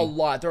wrestling. a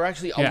lot. There are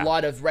actually a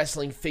lot of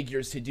wrestling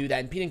figures to do that.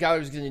 And Peanut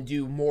Gallery is going to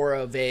do more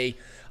of a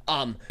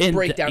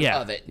breakdown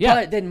of it. Yeah.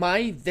 But then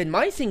my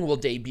thing will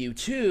debut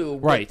too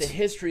with the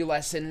history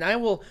lesson,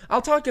 and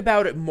I'll talk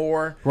about it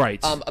more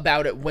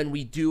about it when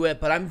we do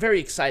it, but I'm very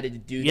excited to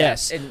do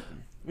that. And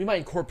we might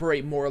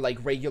incorporate more like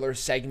regular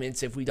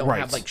segments if we don't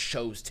have like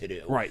shows to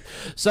do. Right.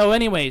 So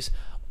anyways,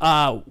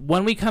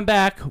 when we come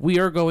back, we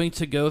are going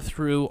to go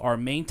through our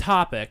main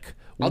topic.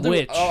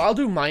 I'll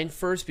do mine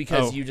first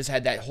because you just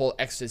had that whole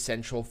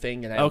existential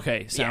thing.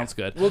 And sounds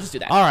good. We'll just do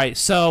that. All right,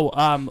 so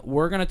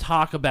we're going to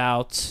talk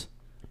about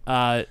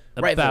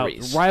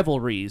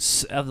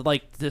rivalries,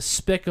 like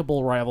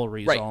despicable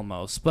rivalries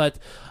almost. But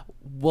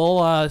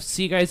we'll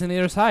see you guys on the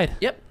other side.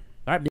 Yep.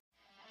 All right.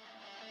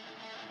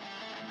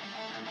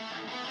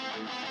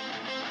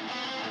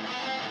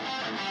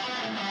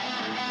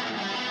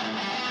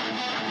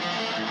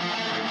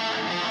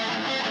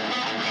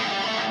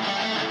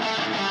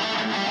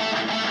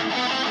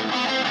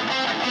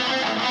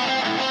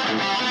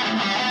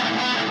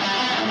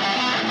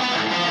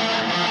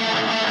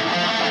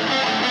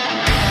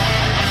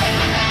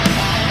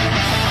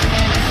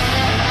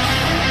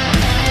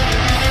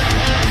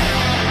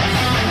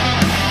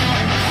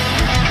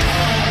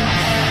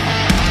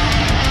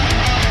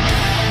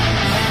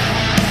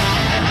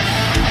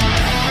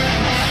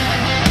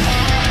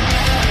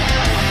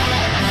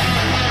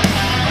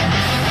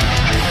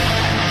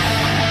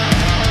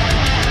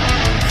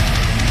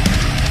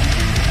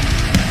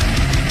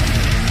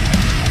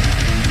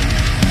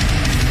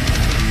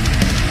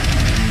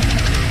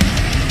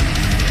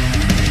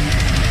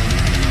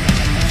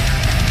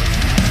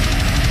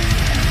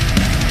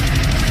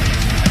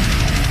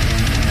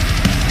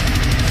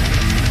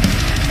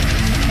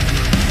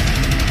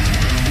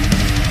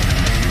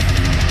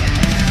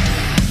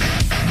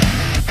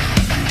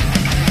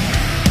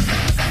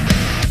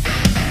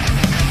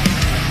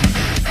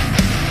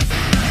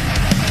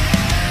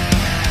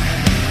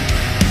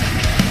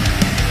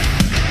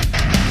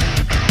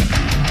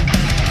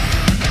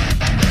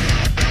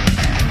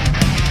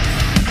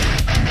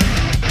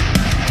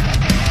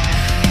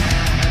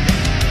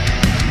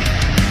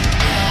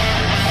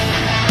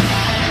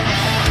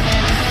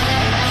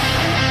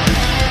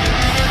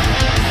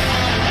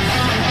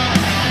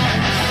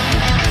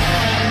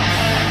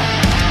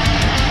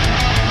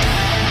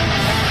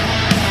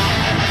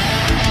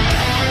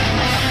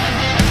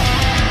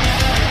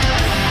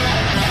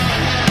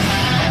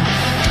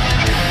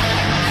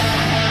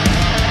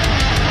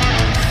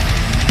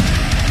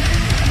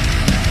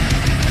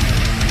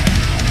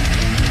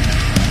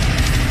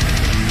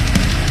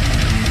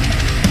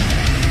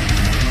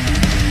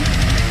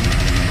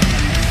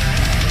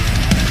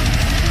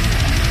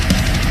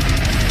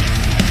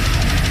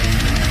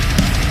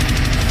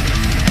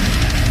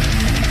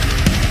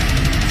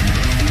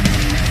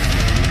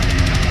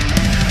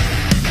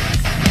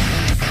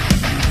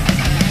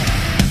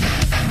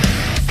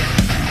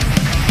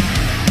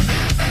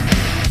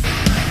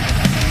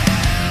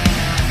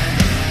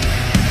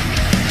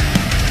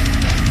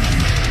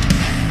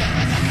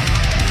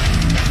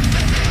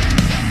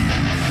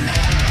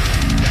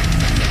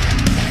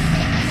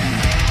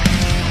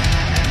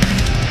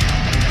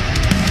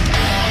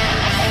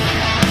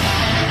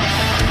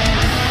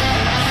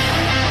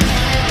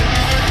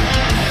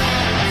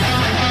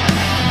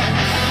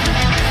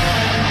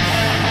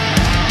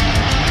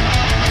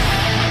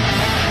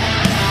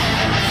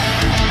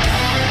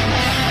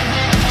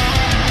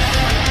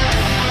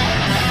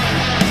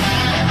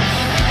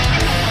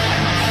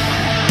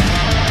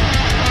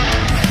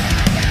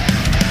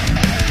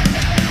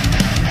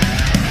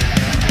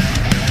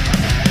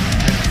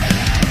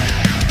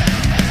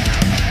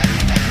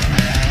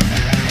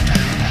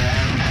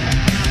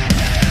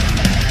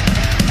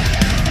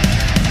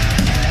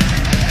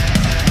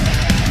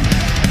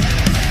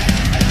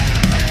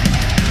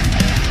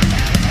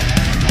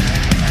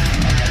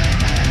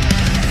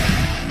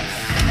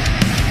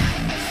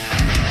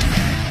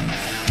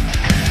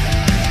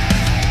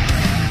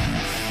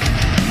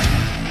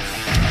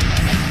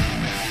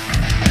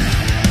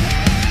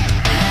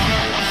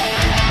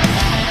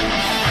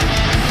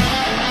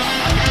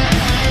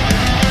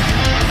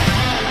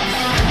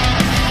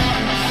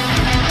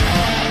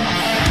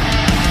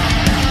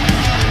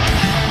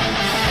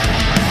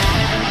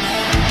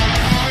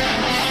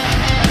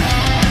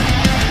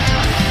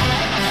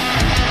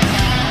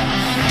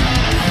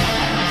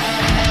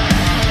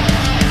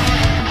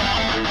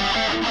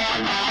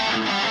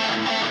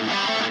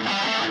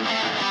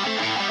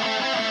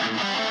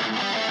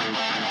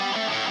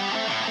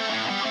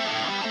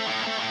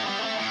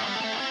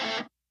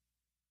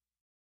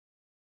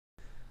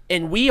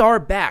 And we are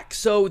back.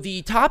 So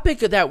the topic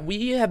that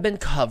we have been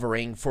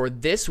covering for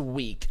this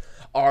week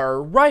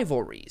are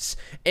rivalries.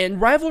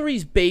 And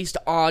rivalries based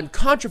on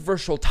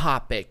controversial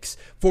topics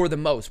for the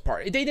most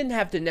part. They didn't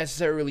have to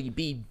necessarily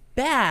be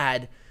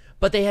bad,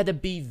 but they had to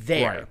be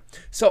there. Right.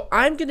 So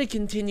I'm going to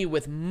continue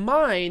with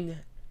mine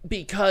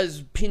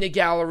because Peanut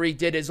Gallery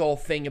did his whole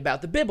thing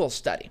about the Bible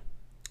study.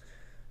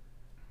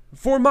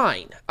 For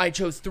mine, I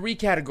chose 3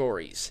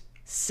 categories: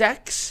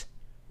 sex,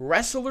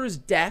 wrestler's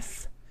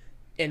death,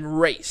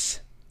 and race.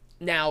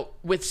 Now,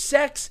 with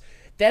sex,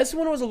 this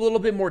one was a little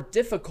bit more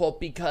difficult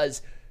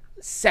because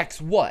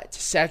sex what?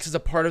 Sex is a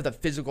part of the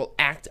physical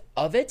act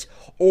of it,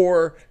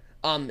 or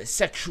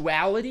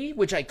sexuality,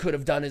 which I could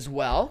have done as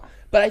well.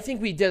 But I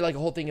think we did like a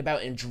whole thing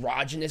about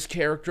androgynous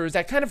characters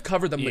that kind of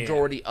covered the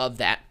majority of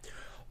that.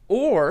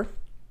 Or,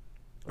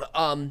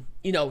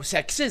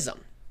 sexism.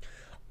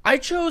 I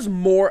chose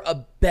more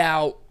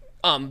about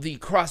the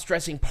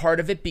cross-dressing part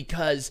of it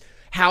because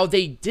how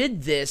they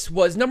did this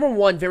was, number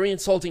one, very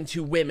insulting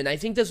to women. I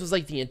think this was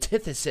like the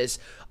antithesis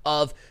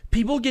of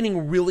people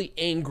getting really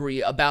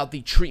angry about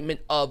the treatment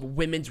of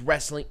women's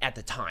wrestling at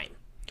the time.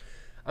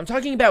 I'm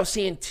talking about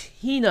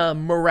Santina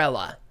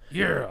Marella.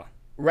 Yeah.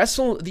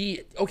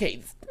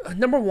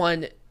 Number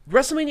one,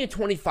 WrestleMania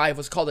 25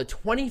 was called the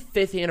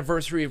 25th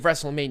anniversary of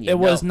WrestleMania. It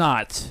was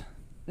not.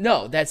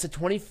 No, that's the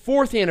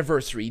 24th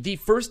anniversary. The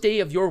first day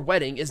of your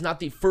wedding is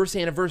not the first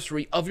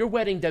anniversary of your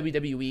wedding,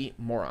 WWE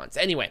morons.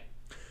 Anyway.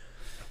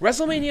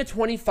 WrestleMania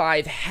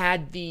 25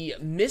 had the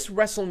Miss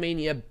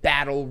WrestleMania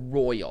Battle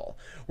Royal,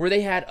 where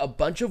they had a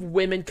bunch of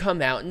women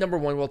come out. Number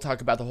one, we'll talk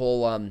about the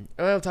whole,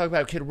 I'll talk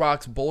about Kid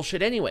Rock's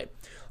bullshit anyway.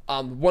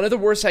 One of the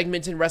worst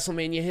segments in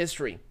WrestleMania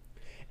history.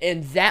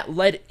 And that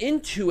led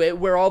into it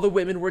where all the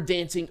women were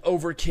dancing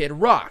over Kid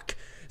Rock.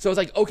 So it's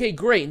like, okay,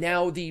 great.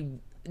 Now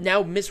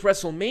Miss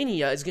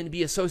WrestleMania is going to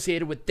be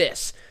associated with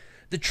this.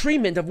 The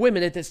treatment of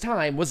women at this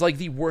time was like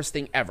the worst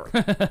thing ever.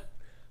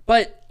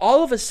 But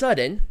all of a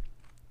sudden,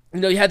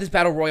 you had this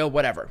battle royal,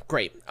 whatever.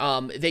 Great.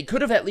 They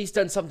could have at least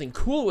done something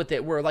cool with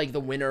it where, like, the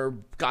winner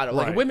got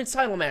a women's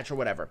title match or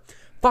whatever.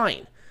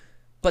 Fine.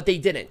 But they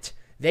didn't.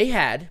 They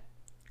had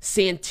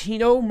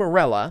Santino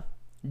Marella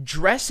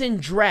dress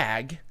in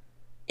drag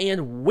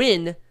and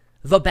win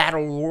the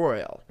battle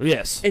royal.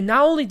 Yes. And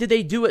not only did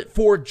they do it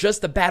for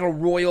just the battle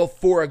royal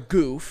for a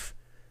goof,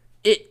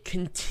 it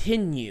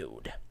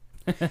continued.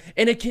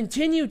 And it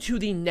continued to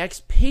the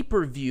next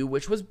pay-per-view,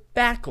 which was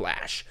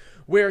Backlash,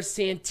 where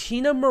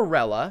Santina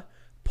Marella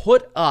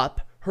put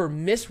up her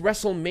Miss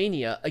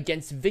WrestleMania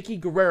against Vicky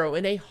Guerrero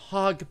in a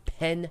hog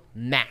pen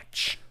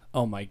match.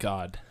 Oh my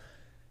God.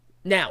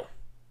 Now,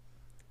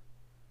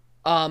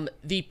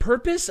 the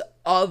purpose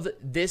of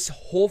this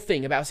whole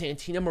thing about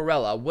Santina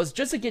Marella was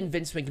just to get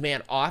Vince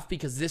McMahon off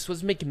because this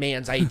was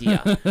McMahon's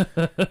idea.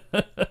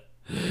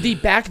 The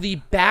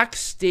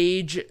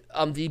backstage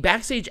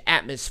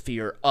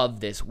atmosphere of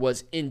this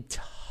was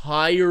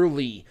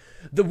entirely,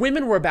 the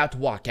women were about to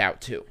walk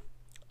out too.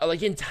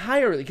 Like,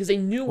 entirely, because they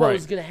knew what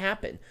was going to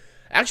happen.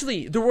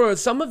 Actually, there were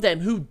some of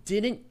them who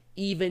didn't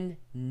even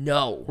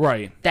know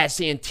that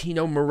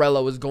Santino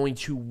Marella was going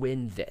to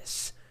win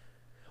this.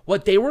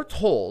 What they were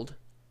told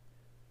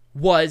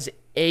was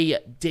a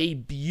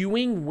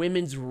debuting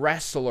women's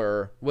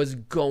wrestler was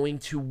going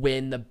to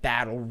win the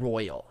Battle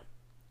Royal.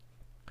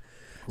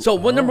 So,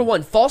 number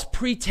one, false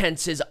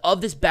pretenses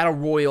of this Battle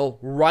Royal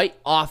right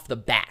off the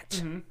bat.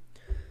 Mm-hmm.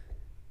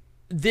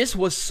 This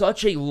was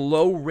such a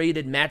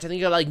low-rated match. I think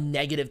it got like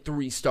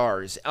 -3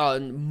 stars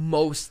on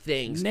most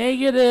things.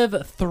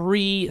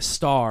 -3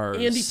 stars.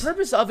 And the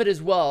purpose of it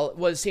as well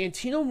was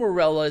Santino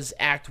Marella's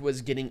act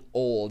was getting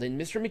old,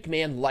 and Mr.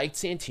 McMahon liked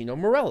Santino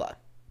Marella.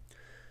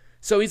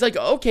 So he's like,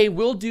 okay,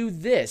 we'll do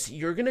this.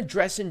 You're going to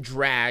dress in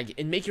drag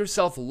and make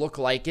yourself look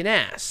like an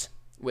ass,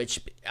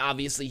 which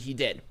obviously he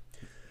did.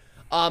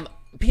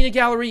 Peanut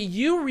Gallery,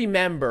 you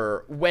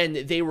remember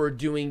when they were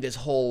doing this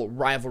whole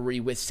rivalry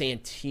with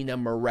Santina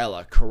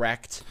Marella,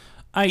 correct?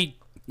 I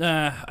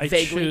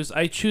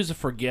choose to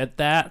forget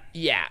that.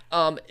 Yeah.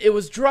 It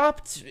was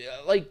dropped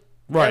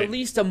at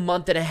least a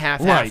month and a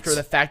half after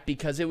the fact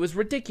because it was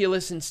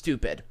ridiculous and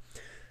stupid.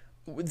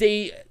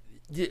 They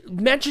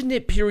mentioned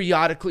it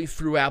periodically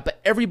throughout, but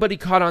everybody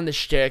caught on the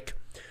shtick.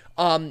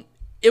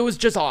 It was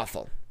just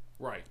awful.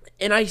 Right.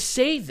 And I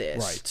say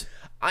this.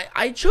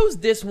 I chose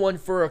this one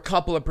for a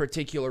couple of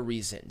particular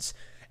reasons.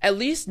 At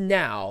least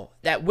now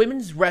that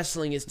women's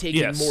wrestling is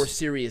taken more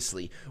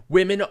seriously,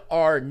 women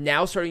are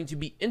now starting to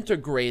be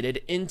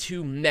integrated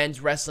into men's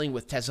wrestling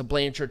with Tessa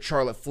Blanchard,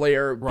 Charlotte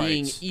Flair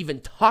being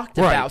even talked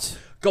about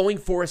going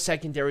for a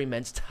secondary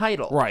men's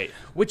title. Right.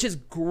 Which is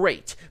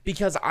great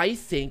because I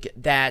think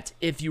that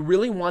if you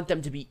really want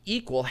them to be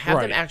equal,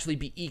 have them actually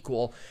be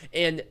equal.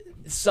 And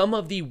some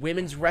of the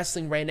women's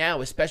wrestling right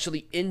now,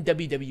 especially in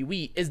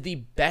WWE, is the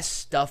best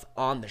stuff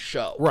on the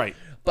show. Right.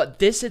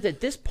 But at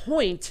this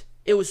point,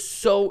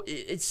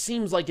 it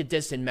seems like a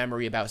distant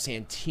memory about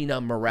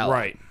Santina Marella.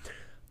 Right.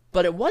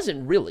 But it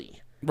wasn't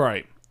really.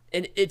 Right.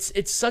 And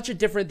it's such a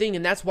different thing,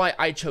 and that's why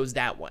I chose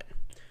that one.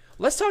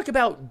 Let's talk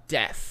about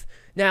death.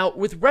 Now,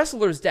 with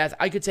wrestler's death,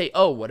 I could say,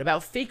 oh, what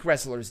about fake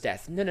wrestler's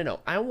death? No.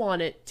 I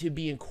want it to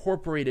be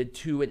incorporated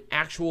to an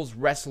actual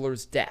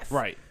wrestler's death.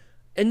 Right.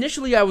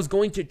 Initially, I was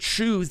going to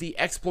choose the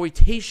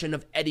exploitation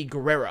of Eddie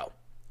Guerrero.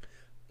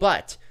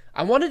 But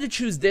I wanted to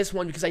choose this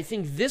one because I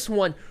think this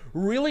one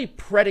really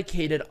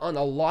predicated on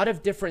a lot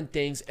of different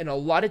things and a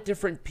lot of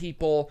different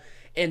people.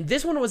 And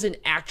this one was an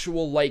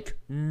actual, like,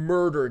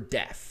 murder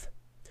death.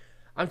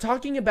 I'm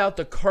talking about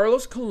the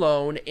Carlos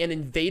Colon and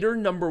Invader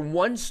 #1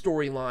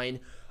 storyline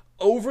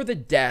over the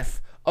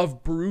death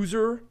of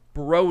Bruiser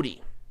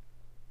Brody.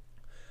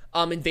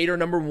 Invader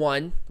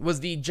 #1 was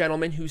the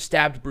gentleman who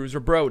stabbed Bruiser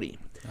Brody.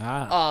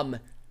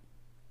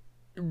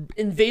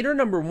 Invader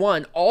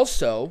 #1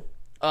 also,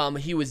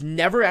 he was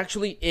never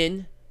actually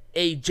in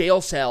a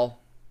jail cell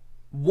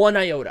one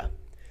iota.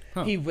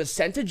 He was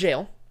sent to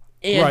jail,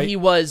 and he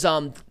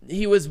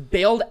was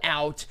bailed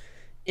out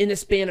in a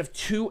span of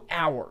 2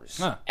 hours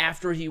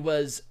after he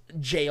was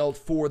jailed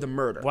for the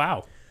murder.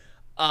 Wow.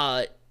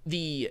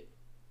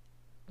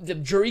 The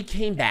jury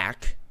came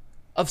back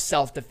of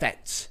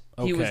self-defense.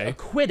 He was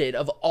acquitted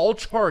of all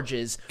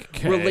charges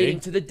relating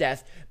to the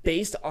death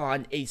based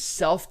on a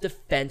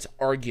self-defense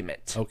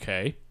argument.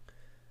 Okay.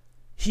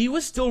 He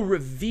was still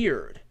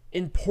revered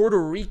in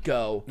Puerto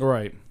Rico.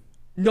 Right.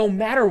 No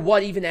matter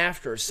what, even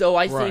after. So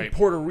I think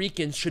Puerto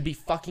Ricans should be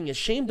fucking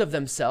ashamed of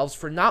themselves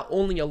for not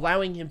only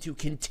allowing him to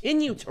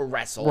continue to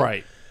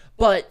wrestle,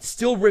 but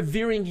still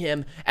revering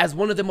him as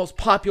one of the most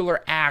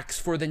popular acts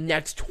for the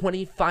next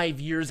 25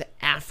 years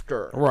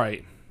after.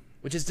 Right.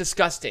 Which is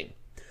disgusting.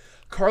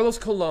 Carlos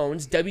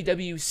Colon's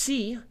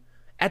WWC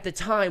at the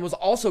time was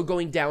also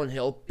going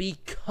downhill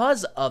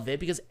because of it,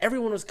 because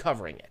everyone was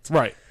covering it.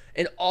 Right.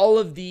 And all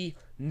of the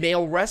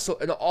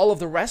all of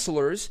the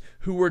wrestlers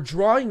who were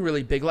drawing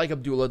really big, like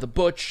Abdullah the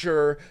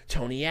Butcher,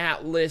 Tony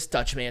Atlas,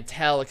 Dutch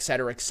Mantel,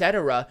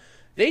 etc.,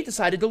 they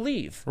decided to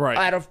leave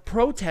out of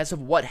protest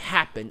of what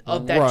happened,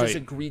 of that just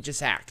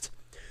egregious act.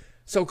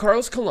 So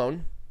Carlos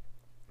Colon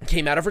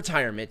came out of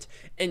retirement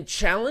and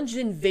challenged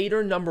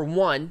Invader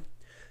 #1,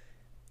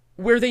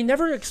 where they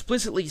never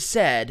explicitly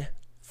said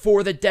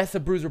for the death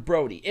of Bruiser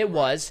Brody. It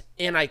was,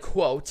 and I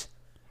quote,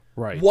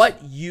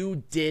 what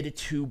you did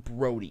to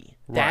Brody.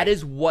 That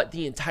is what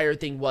the entire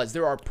thing was.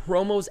 There are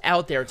promos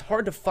out there. It's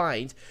hard to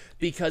find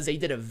because they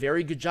did a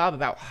very good job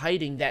about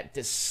hiding that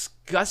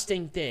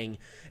disgusting thing.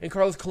 And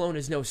Carlos Colon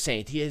is no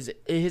saint. His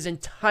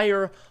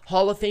entire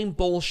Hall of Fame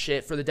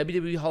bullshit for the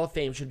WWE Hall of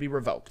Fame should be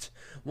revoked.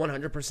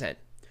 100%.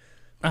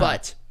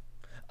 But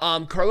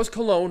Carlos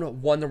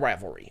Colon won the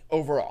rivalry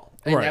overall.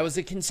 And that was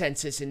the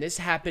consensus. And this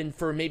happened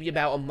for maybe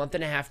about a month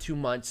and a half, 2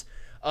 months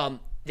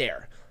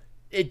there.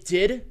 It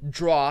did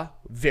draw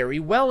very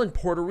well in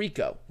Puerto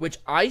Rico, which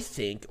I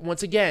think,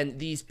 once again,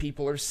 these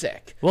people are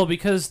sick. Well,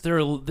 because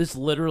it's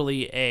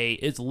literally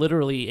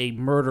a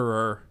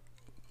murderer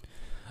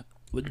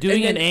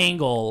doing an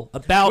angle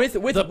about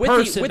the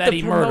person that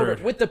he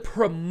murdered. With the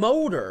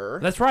promoter.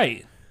 That's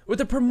right. With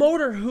the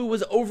promoter who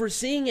was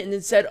overseeing it and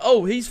then said,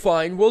 oh, he's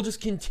fine, we'll just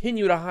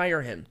continue to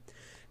hire him.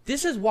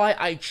 This is why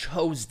I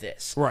chose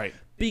this. Right.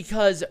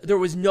 Because there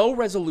was no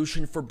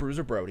resolution for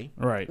Bruiser Brody,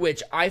 right,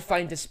 which I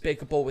find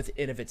despicable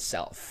within of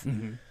itself.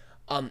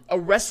 A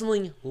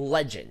wrestling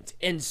legend,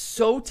 and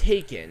so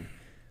taken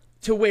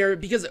to where,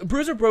 because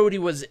Bruiser Brody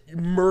was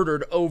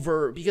murdered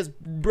because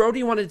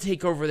Brody wanted to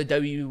take over the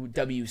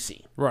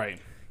WWC. Right.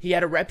 He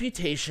had a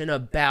reputation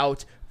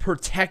about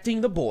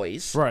protecting the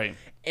boys. Right.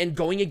 And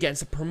going against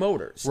the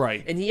promoters.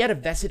 Right. And he had a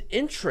vested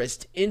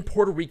interest in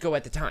Puerto Rico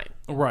at the time.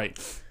 Right.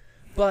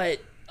 But,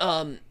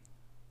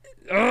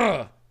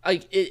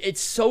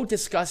 it's so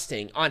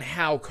disgusting on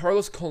how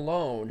Carlos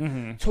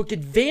Colon took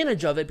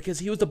advantage of it because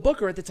he was the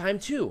booker at the time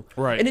too.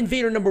 Right. And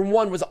Invader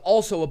 #1 was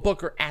also a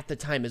booker at the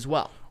time as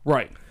well.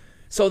 Right.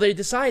 So they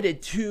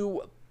decided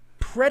to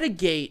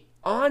predicate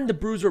on the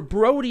Bruiser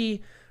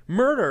Brody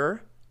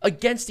murder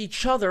against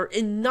each other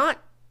and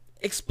not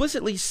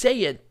explicitly say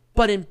it,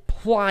 but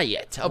imply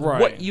it of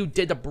what you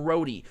did to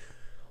Brody.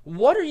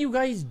 What are you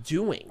guys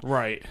doing?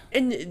 Right.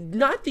 And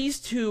not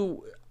these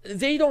two...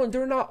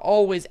 They're not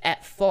always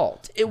at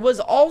fault. It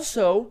was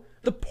also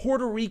the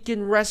Puerto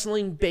Rican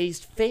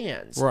wrestling-based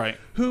fans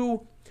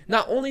who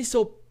not only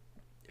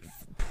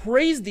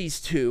praised these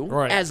two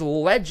as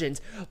legends,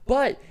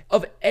 but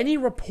of any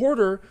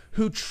reporter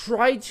who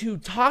tried to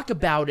talk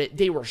about it,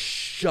 they were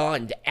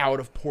shunned out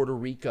of Puerto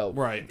Rico.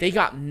 Right. They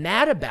got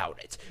mad about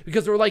it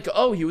because they were like,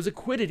 oh, he was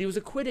acquitted. He was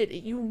acquitted.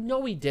 You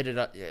know he did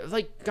it.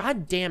 Like,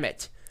 God damn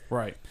it.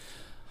 Right.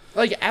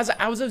 Like, as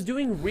I was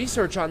doing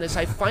research on this,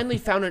 I finally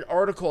found an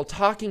article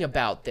talking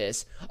about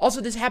this.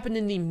 Also, this happened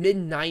in the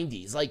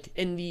mid-90s.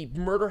 And the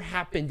murder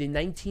happened in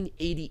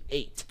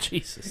 1988.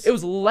 Jesus. It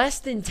was less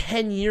than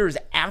 10 years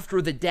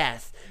after the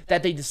death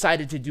that they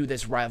decided to do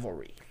this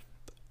rivalry.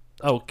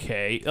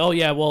 Okay. Oh,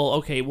 yeah, well,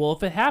 okay. Well,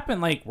 if it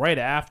happened, right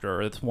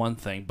after, it's one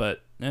thing,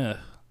 but,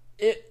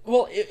 It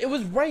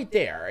was right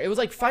there. It was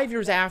 5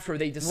 years after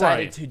they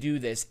decided to do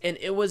this, and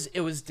it was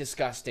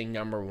disgusting,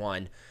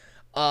 #1.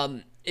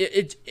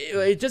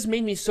 it just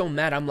made me so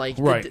mad. I'm like,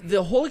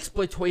 the whole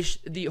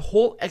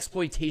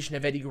exploitation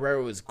of Eddie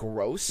Guerrero is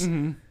gross,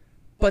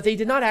 but they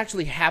did not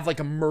actually have like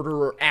a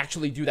murderer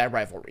actually do that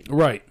rivalry.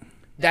 Right.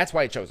 That's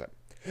why I chose it.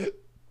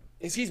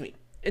 Excuse me.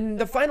 And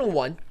the final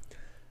one,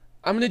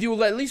 I'm going to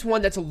do at least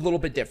one that's a little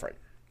bit different.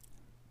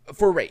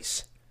 For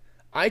race,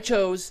 I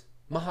chose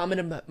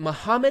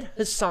Muhammad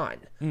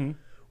Hassan,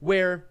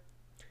 where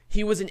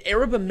he was an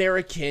Arab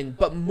American,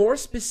 but more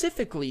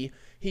specifically,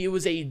 he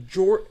was a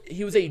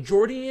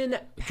Jordanian,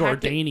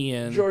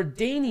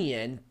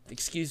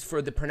 excuse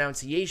for the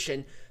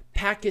pronunciation,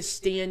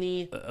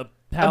 Palestinian, not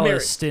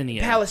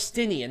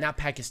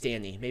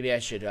Pakistani. Maybe I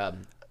should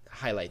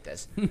highlight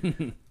this.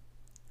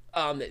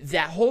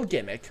 That whole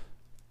gimmick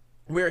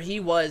where he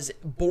was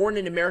born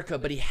in America,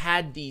 but he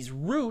had these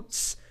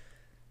roots,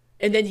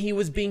 and then he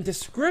was being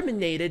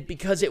discriminated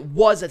because it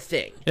was a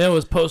thing. It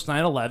was post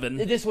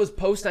 9/11. This was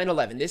post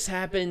 9/11. This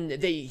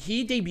happened.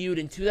 He debuted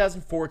in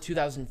 2004,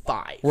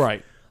 2005.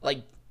 Right.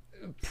 Like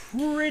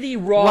pretty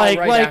raw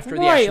after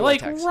the actual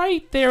attacks.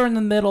 Right there in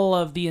the middle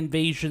of the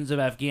invasions of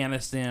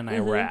Afghanistan and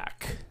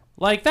Iraq.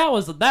 Like that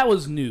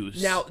was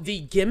news. Now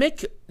the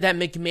gimmick that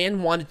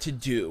McMahon wanted to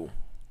do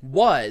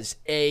was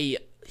a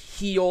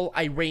heel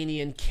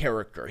Iranian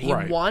character. He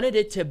wanted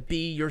it to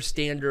be your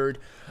standard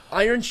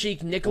Iron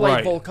Sheik,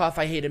 Nikolai Volkov,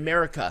 I Hate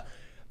America.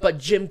 But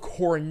Jim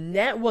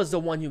Cornette was the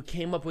one who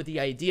came up with the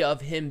idea of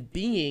him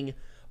being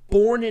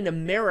born in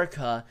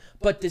America,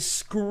 but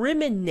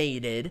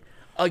discriminated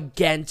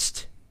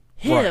against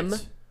him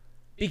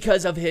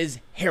because of his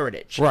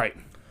heritage. Right.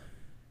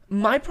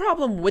 My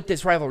problem with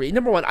this rivalry,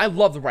 number one, I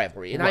love the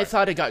rivalry, and I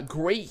thought it got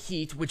great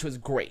heat, which was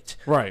great.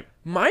 Right.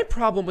 My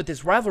problem with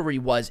this rivalry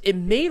was it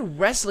made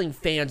wrestling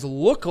fans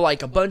look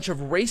like a bunch of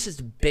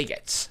racist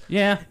bigots.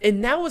 Yeah.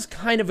 And that was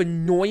kind of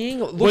annoying.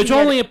 Which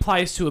only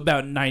applies to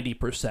about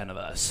 90% of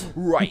us.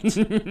 Right.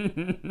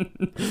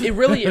 It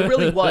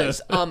really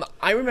was.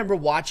 I remember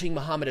watching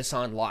Muhammad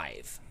Hassan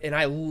live, and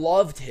I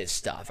loved his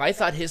stuff. I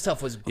thought his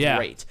stuff was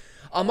great.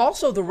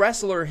 Also, the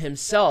wrestler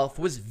himself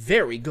was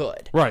very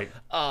good. Right.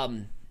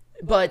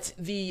 But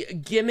the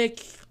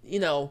gimmick,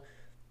 the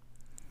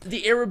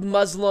Arab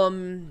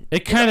Muslim,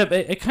 it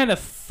kind of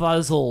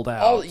fuzzled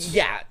out. Oh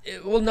yeah,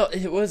 no,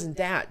 it wasn't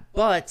that.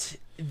 But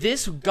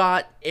this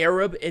got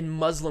Arab and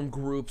Muslim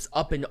groups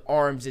up in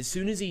arms as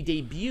soon as he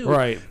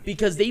debuted,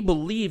 because they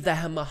believed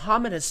that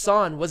Muhammad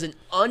Hassan was an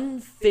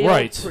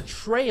unfair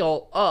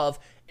portrayal of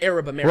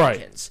Arab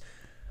Americans.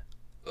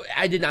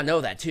 I did not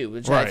know that too,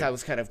 which I thought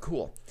was kind of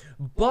cool.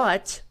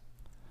 But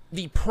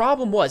the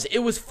problem was, it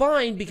was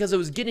fine because it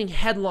was getting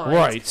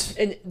headlines,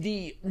 and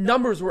the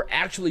numbers were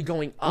actually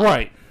going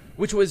up,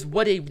 which was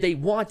what they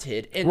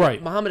wanted, and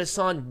Muhammad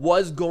Hassan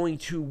was going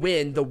to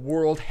win the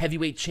World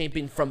Heavyweight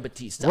Champion from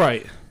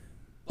Batista.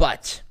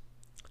 But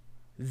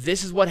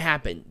this is what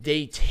happened.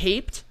 They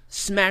taped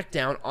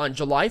SmackDown on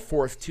July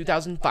 4th,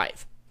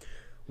 2005,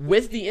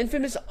 with the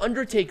infamous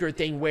Undertaker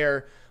thing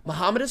where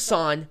Muhammad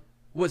Hassan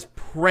was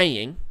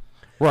praying,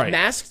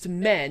 masked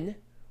men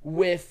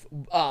with,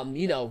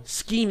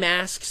 ski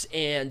masks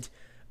and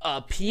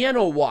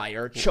piano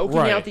wire choking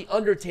out the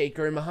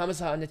Undertaker, and Muhammad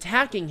Hassan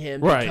attacking him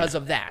because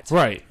of that.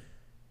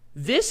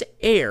 This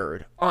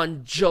aired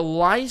on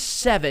July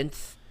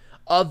 7th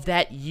of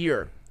that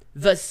year,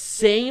 the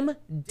same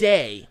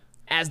day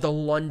as the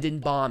London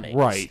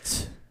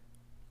bombings.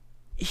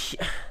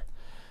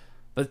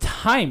 The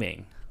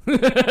timing.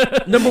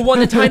 Number one,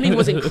 the timing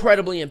was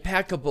incredibly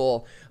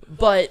impeccable.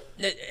 But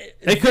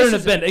it could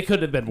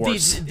have been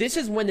worse. This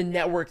is when the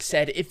network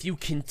said, if you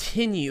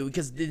continue,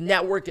 because the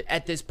network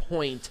at this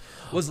point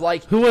was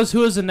like, who was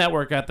the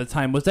network at the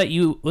time? Was that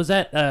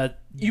UPN?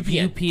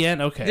 UPN?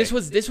 Okay. This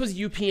was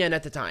UPN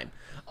at the time.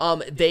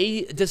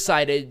 They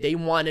decided they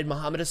wanted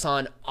Muhammad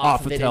Hassan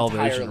off of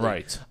television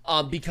entirely,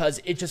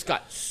 because it just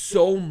got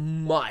so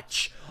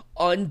much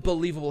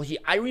unbelievable heat.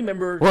 I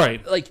remember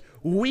like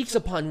weeks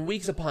upon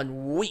weeks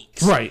upon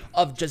weeks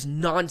of just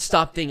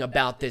nonstop thing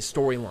about this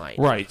storyline.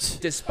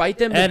 Despite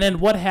them, and then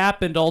what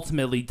happened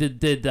ultimately?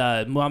 Did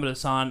Muhammad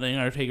Hassan and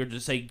Undertaker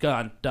just say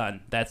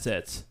done? That's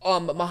it.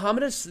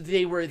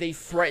 They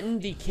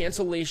threatened the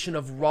cancellation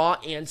of Raw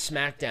and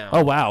SmackDown.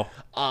 Oh wow.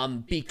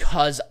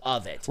 Because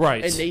of it.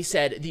 And they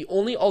said the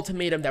only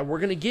ultimatum that we're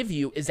going to give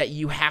you is that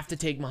you have to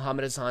take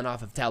Muhammad Hassan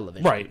off of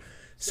television.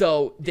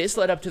 So this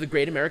led up to the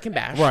Great American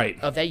Bash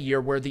of that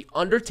year, where the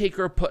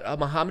Undertaker put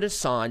Muhammad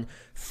Hassan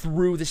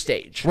through the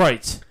stage.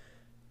 And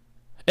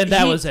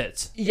that was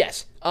it.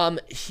 Yes.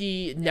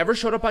 He never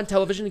showed up on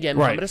television again,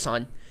 Muhammad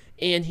Hassan,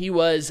 and he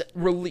was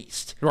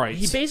released.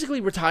 He basically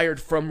retired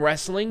from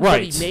wrestling,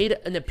 but he made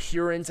an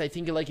appearance, I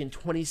think, like in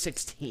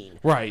 2016.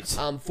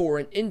 For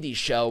an indie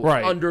show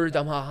under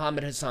the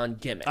Muhammad Hassan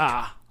gimmick.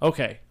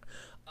 Okay.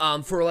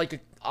 For like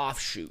an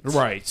offshoot.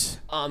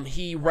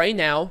 He right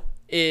now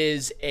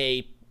is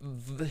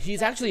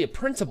he's actually a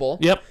principal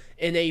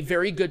in a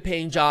very good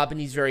paying job, and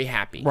he's very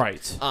happy.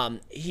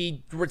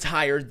 He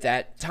retired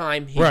that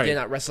time. He did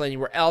not wrestle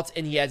anywhere else,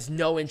 and he has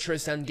no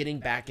interest in getting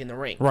back in the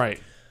ring.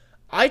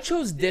 I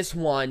chose this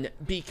one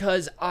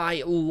because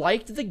I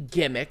liked the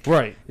gimmick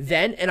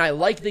then, and I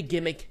like the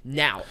gimmick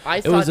now.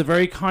 It was a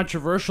very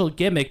controversial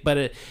gimmick,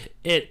 but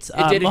it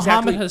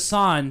Muhammad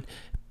Hassan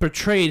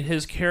portrayed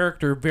his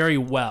character very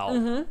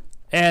well.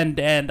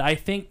 And I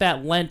think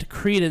that lent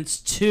credence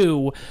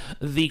to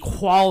the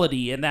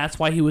quality, and that's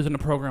why he was in a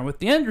program with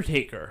The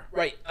Undertaker.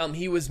 Right.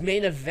 He was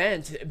main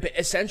event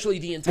essentially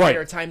the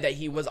entire time that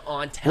he was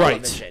on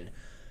television.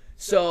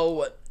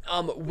 So,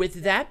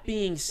 with that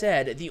being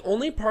said, the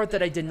only part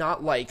that I did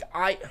not like,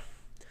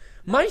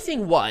 my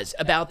thing was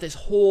about this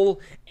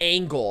whole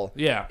angle.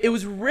 Yeah. It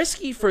was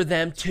risky for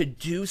them to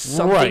do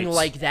something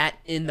like that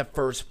in the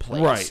first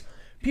place. Right.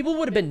 People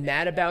would have been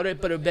mad about it,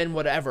 but it would have been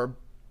whatever.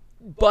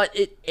 But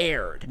it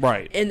aired.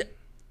 Right. And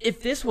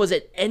if this was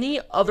at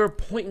any other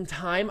point in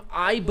time,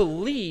 I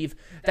believe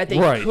that they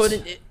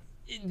couldn't.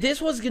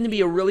 This was going to be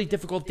a really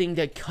difficult thing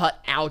to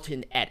cut out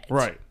and edit.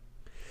 Right.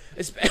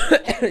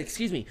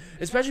 Excuse me.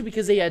 Especially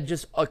because they had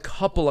just a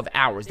couple of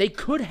hours. They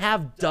could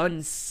have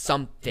done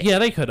something. Yeah,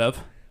 they could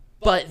have.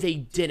 But they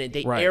didn't.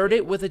 They aired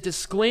it with a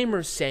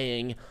disclaimer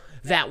saying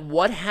that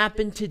what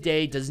happened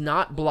today does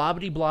not blah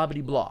blah blah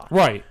blah blah.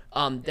 Right.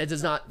 That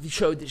does not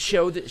share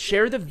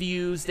the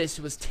views. This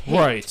was taped.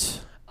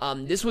 Right.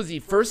 This was the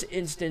first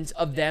instance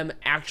of them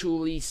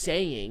actually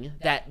saying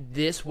that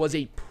this was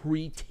a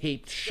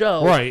pre-taped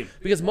show. Right.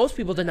 Because most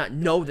people did not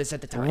know this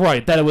at the time.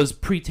 Right. That it was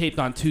pre-taped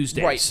on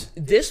Tuesdays. Right.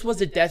 This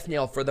was a death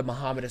nail for the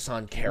Muhammad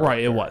Hassan character.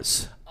 Right. It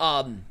was.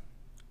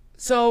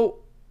 So.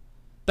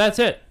 That's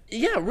it.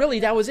 Yeah, really,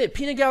 that was it.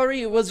 Peanut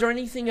Gallery, was there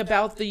anything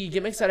about the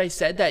gimmicks that I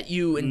said that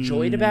you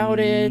enjoyed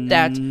about it?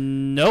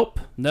 Nope.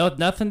 No,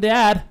 nothing to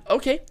add.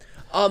 Okay.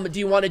 Do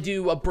you want to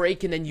do a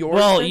break and then yours?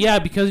 Well, yeah,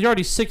 because you're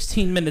already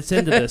 16 minutes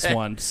into this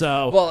one,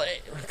 so... Well,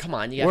 come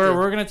on.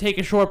 We're going to take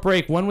a short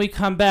break. When we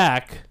come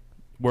back,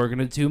 we're going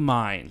to do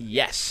mine.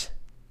 Yes.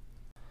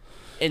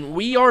 And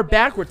we are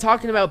back. We're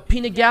talking about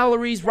Peanut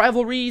Galleries,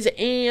 Rivalries,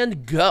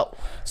 and go.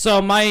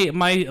 So my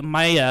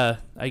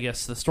I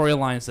guess the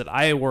storylines that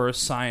I were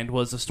assigned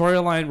was a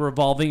storyline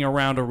revolving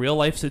around a real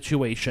life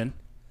situation,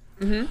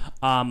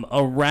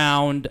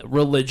 around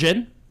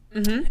religion,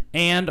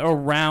 and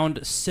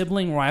around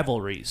sibling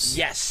rivalries.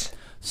 Yes.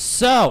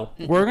 So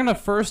we're gonna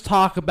first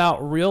talk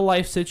about real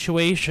life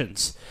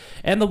situations,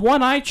 and the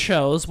one I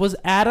chose was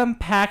Adam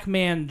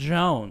Pac-Man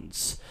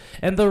Jones.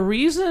 And the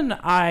reason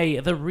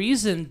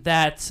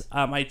that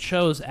I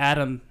chose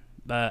Adam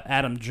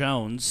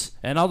Jones,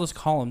 and I'll just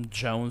call him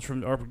Jones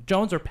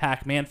or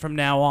Pac-Man from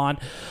now on.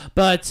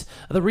 But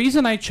the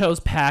reason I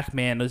chose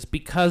Pac-Man is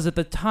because at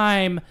the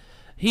time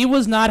he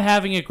was not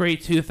having a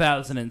great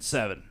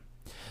 2007.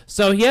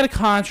 So he had a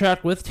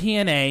contract with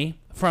TNA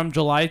from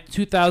July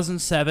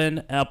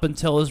 2007 up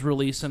until his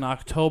release in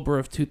October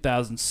of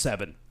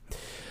 2007.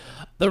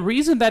 The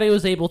reason that he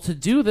was able to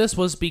do this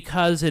was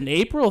because in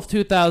April of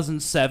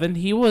 2007,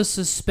 he was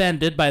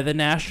suspended by the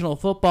National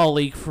Football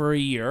League for a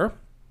year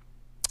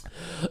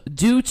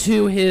due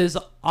to his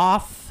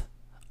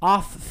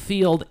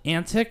off-field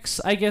antics,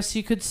 I guess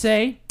you could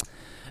say.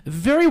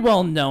 Very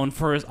well known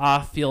for his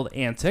off-field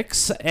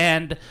antics,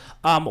 and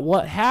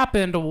what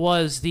happened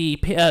was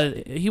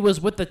he was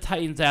with the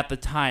Titans at the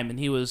time, and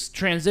he was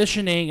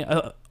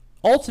transitioning.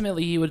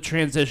 Ultimately, he would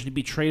transition to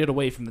be traded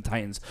away from the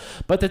Titans,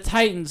 but the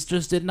Titans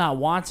just did not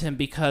want him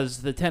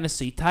because the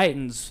Tennessee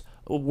Titans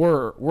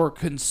were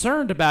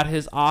concerned about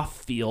his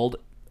off-field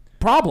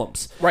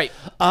problems. Right.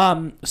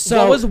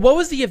 So what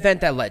was the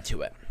event that led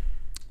to it?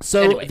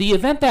 So anyway.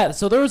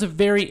 There was a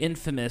very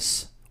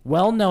infamous,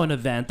 well-known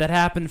event that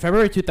happened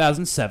February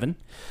 2007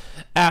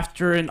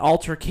 after an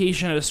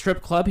altercation at a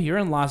strip club here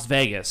in Las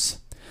Vegas.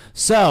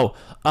 So,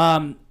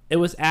 it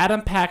was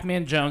Adam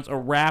Pac-Man Jones, a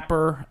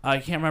rapper. I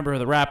can't remember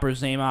the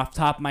rapper's name off the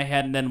top of my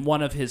head, and then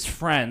one of his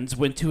friends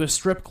went to a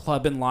strip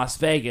club in Las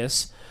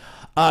Vegas,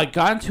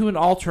 got into an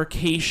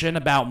altercation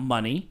about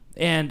money.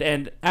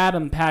 And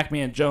Adam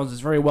Pac-Man Jones is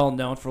very well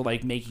known for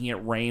making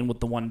it rain with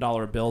the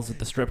 $1 bills at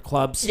the strip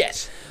clubs.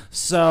 Yes.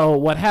 So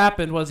what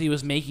happened was he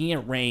was making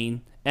it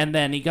rain, and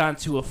then he got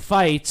into a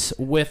fight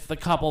with a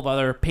couple of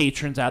other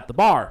patrons at the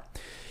bar.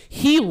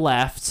 He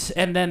left,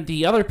 and then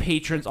the other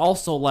patrons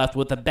also left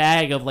with a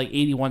bag of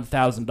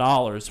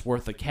 $81,000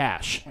 worth of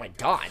cash. Oh my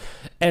God.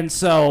 And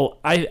so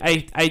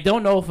I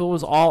don't know if it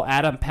was all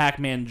Adam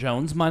Pac-Man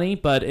Jones money,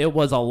 but it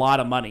was a lot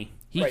of money.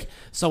 Right.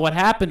 So what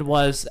happened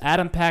was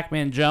Adam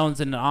Pac-Man Jones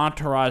and an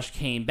entourage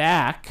came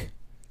back,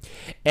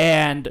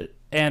 and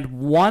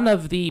one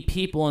of the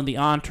people in the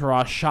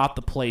entourage shot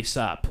the place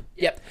up.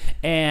 Yep.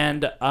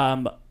 And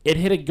it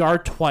hit a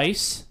guard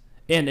twice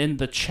in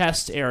the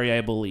chest area,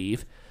 I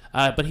believe.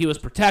 But he was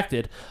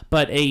protected.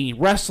 But a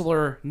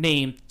wrestler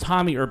named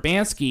Tommy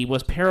Urbanski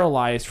was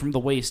paralyzed from the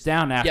waist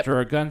down after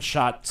a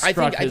gunshot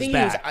struck his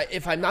back. He was,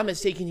 if I'm not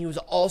mistaken, he was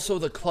also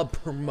the club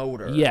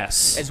promoter.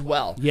 Yes, as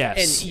well.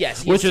 Yes, and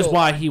yes, which is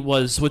why he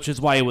was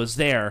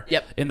there.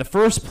 Yep. In the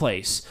first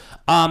place.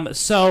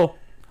 So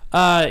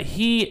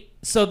he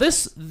So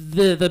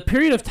the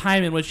period of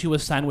time in which he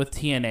was signed with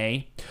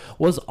TNA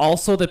was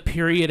also the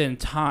period in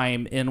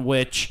time in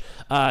which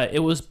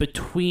it was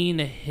between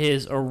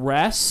his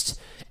arrest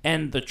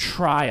and the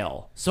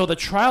trial. So the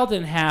trial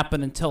didn't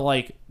happen until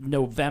like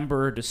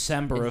November,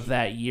 December of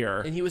that year.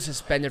 And he was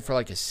suspended for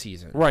like a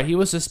season. Right, he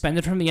was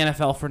suspended from the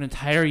NFL for an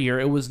entire year.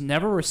 It was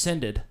never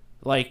rescinded.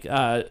 Like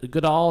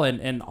Goodall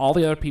and all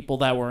the other people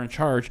that were in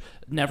charge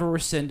never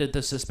rescinded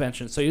the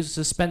suspension. So he was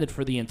suspended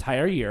for the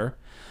entire year.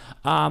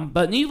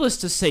 But needless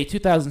to say,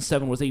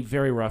 2007 was a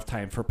very rough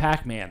time for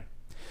Pac-Man.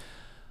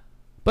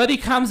 But he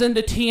comes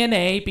into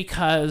TNA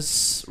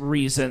because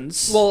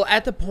reasons. Well,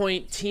 at the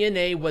point,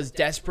 TNA was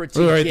desperate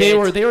to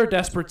get... They were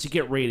desperate to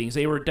get ratings.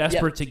 They were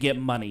desperate to get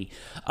money,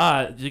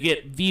 to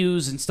get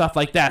views and stuff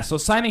like that. So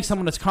signing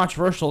someone as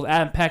controversial as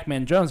Adam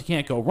Pac-Man Jones, you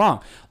can't go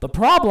wrong. The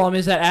problem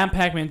is that Adam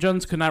Pac-Man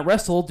Jones could not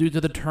wrestle due to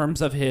the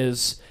terms of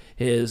his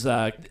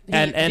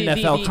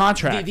NFL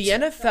contract. The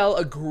NFL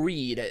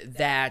agreed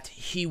that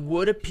he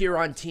would appear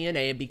on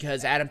TNA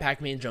because Adam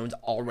Pac-Man Jones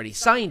already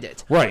signed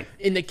it. Right.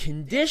 In the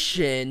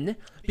condition,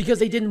 because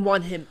they didn't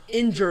want him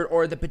injured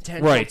or the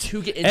potential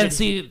to get injured. And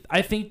see,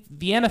 I think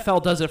the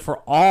NFL does it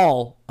for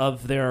all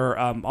of their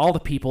all the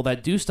people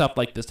that do stuff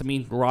like this. I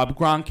mean, Rob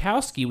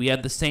Gronkowski, we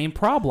had the same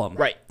problem.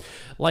 Right.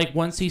 Like,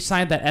 once he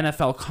signed that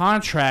NFL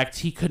contract,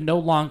 he could no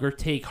longer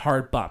take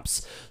hard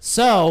bumps.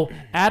 So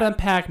Adam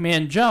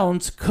Pac-Man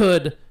Jones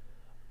could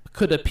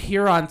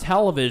appear on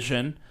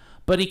television,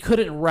 but he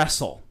couldn't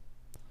wrestle.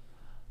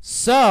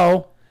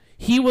 So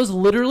he was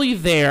literally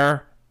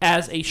there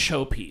as a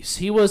showpiece.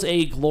 He was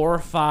a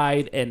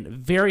glorified and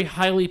very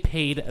highly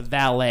paid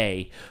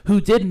valet who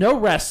did no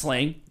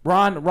wrestling.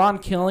 Ron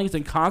Killings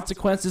and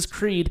Consequences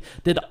Creed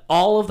did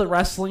all of the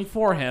wrestling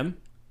for him.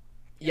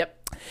 Yep.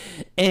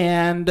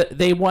 And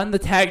they won the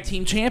tag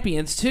team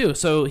champions too.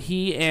 So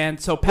Pac-Man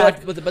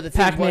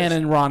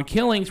and Ron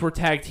Killings were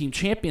tag team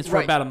champions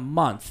for about a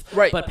month.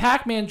 Right. But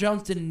Pac-Man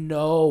Jones did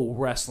no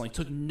wrestling,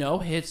 took no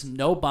hits,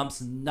 no bumps,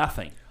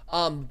 nothing.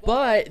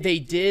 But they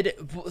did.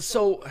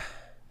 So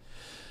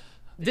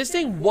this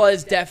thing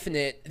was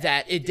definite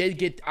that it did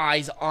get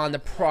eyes on the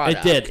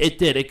product. It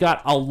did. It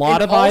got a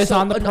lot of eyes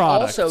on the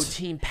product. And also,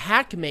 Team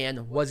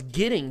Pac-Man was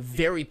getting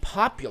very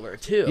popular,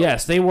 too.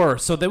 Yes, they were.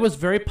 So they was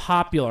very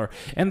popular.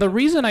 And the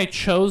reason I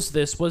chose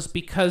this was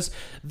because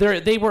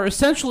they were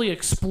essentially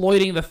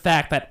exploiting the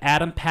fact that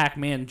Adam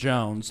Pac-Man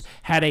Jones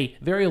had a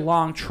very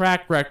long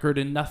track record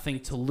and nothing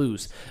to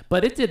lose.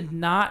 But it did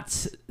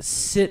not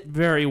sit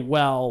very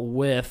well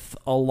with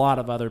a lot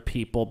of other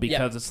people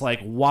because it's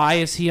like, why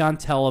is he on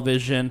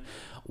television?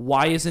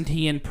 Why isn't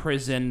he in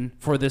prison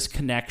for this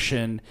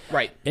connection?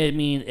 Right. I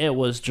mean, it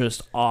was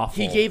just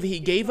awful. He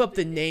gave up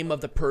the name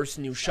of the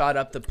person who shot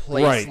up the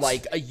place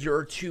like a year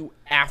or two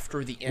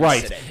after the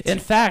incident. Right. In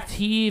fact,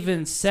 he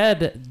even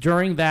said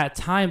during that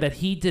time that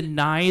he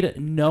denied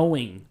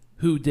knowing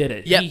who did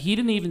it. Yep.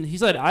 He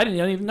said, I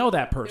didn't even know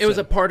that person. It was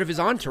a part of his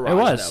entourage, it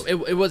was.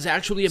 though. It was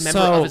actually a member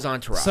of his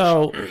entourage.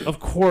 So,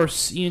 of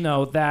course,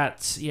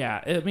 that's,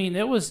 I mean,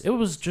 it was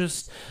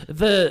just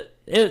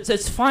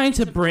it's fine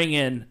to bring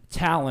in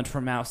talent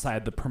from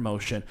outside the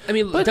promotion. I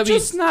mean, but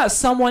just not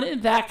someone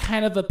in that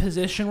kind of a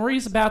position where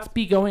he's about to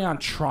be going on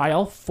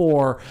trial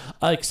for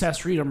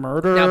accessory to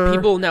murder.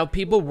 Now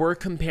people were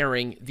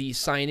comparing the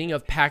signing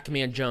of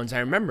Pac-Man Jones. I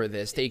remember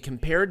this. They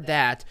compared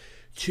that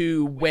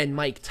to when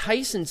Mike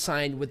Tyson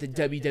signed with the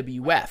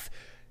WWF.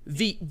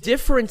 The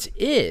difference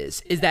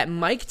is that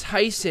Mike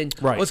Tyson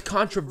was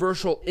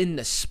controversial in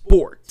the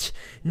sport,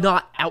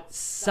 not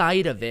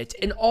outside of it.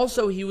 And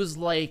also he was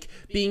like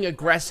being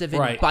aggressive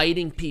and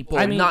biting people,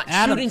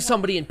 shooting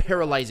somebody and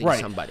paralyzing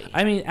somebody.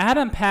 I mean,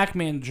 Adam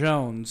Pac-Man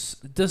Jones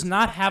does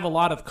not have a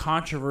lot of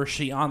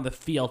controversy on the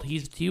field.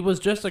 He was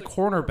just a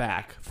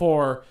cornerback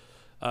for...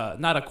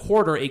 not a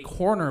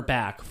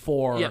cornerback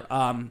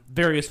for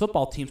various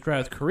football teams throughout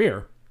his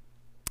career.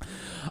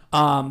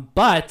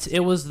 But it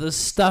was the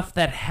stuff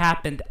that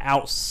happened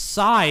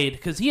outside,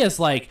 because he has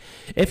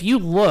if you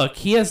look,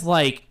 he has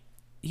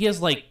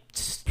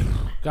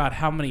God,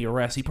 how many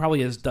arrests? He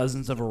probably has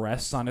dozens of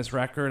arrests on his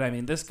record. I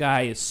mean, this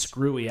guy is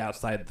screwy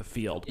outside the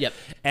field. Yep.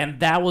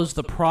 And that was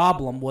the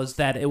problem, was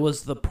that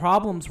the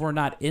problems were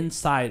not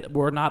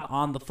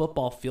on the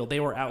football field. They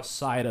were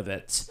outside of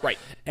it. Right.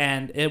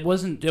 And it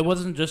wasn't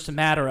just a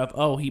matter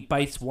of, he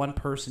bites one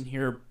person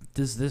here,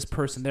 does this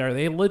person there.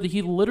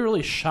 He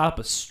literally shot up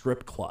a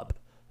strip club.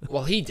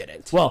 Well, he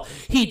didn't. Well,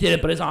 he did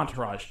it, but his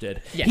entourage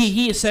did. Yes.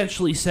 He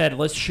essentially said,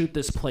 let's shoot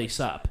this place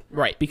up.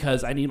 Right.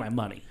 Because I need my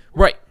money.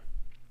 Right.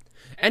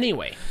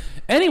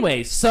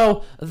 Anyway,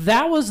 so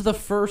that was the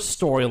first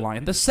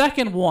storyline. The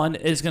second one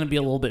is going to be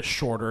a little bit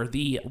shorter.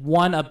 The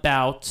one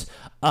about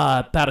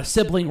a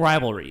sibling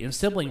rivalry. And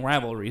sibling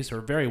rivalries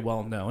are very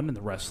well known in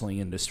the wrestling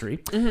industry.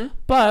 Mm-hmm.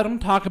 But I'm going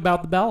to talk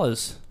about the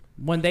Bellas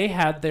when they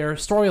had their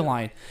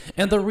storyline.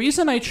 And the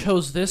reason I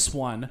chose this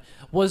one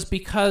was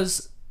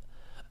because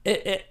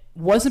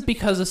wasn't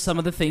because of some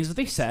of the things that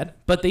they said,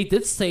 but they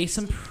did say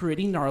some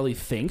pretty gnarly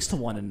things to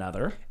one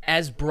another.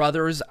 As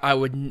brothers, I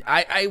wouldn't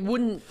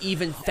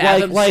even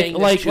fathom saying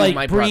this to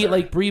my brother.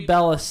 Like Brie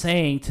Bella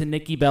saying to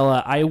Nikki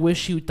Bella, "I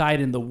wish you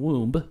died in the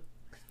womb."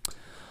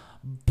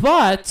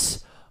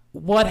 But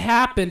what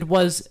happened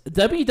was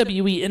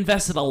WWE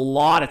invested a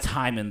lot of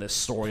time in this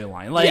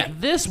storyline.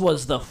 This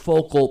was the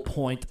focal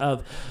point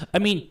of... I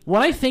mean,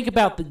 when I think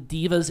about the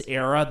Divas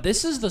era,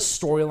 this is the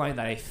storyline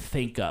that I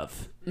think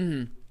of.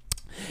 Mm-hmm.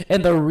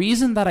 And the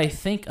reason that I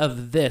think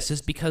of this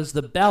is because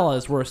the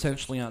Bellas were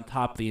essentially on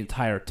top the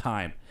entire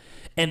time.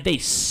 And they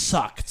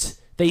sucked.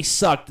 They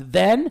sucked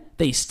then.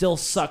 They still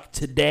suck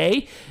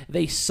today.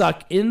 They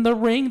suck in the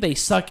ring. They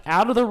suck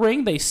out of the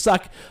ring. They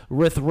suck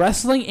with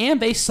wrestling. And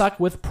they suck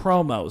with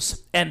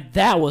promos. And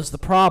that was the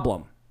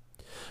problem.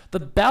 The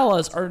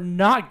Bellas are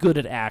not good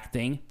at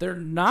acting. They're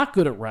not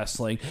good at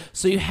wrestling.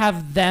 So you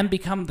have them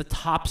become the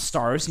top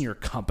stars in your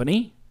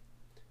company.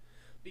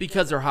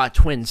 Because they're hot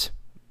twins.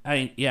 I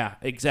mean, yeah,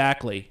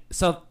 exactly.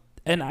 So,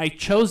 and I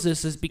chose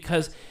this is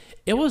because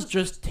it was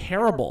just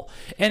terrible.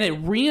 And it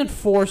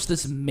reinforced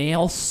this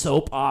male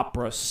soap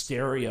opera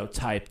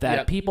stereotype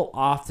that people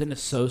often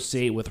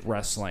associate with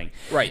wrestling.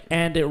 Right.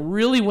 And it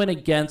really went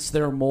against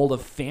their mold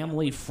of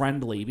family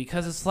friendly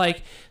because it's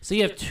like, so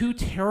you have two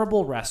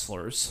terrible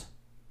wrestlers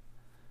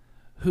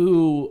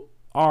who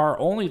are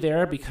only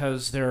there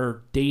because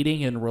they're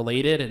dating and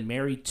related and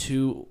married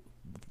to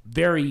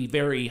very,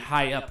 very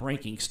high up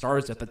ranking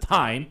stars at the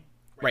time.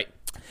 Right.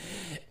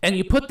 And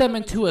you put them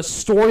into a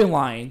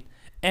storyline,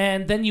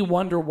 and then you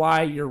wonder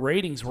why your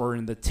ratings were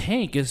in the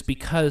tank is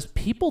because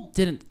people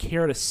didn't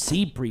care to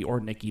see Brie or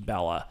Nikki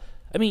Bella.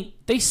 I mean,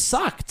 they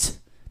sucked.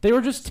 They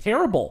were just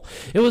terrible.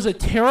 It was a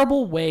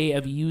terrible way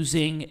of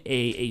using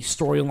a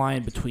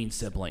storyline between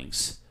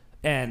siblings.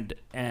 And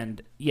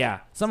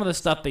yeah, some of the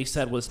stuff they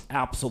said was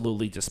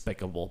absolutely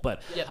despicable.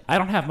 But I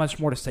don't have much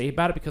more to say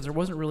about it because there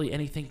wasn't really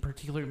anything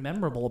particularly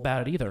memorable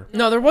about it either.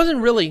 No, there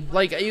wasn't really.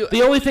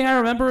 The only thing I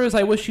remember is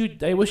I wish you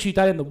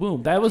died in the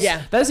womb.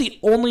 That's the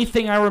only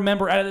thing I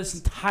remember out of this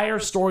entire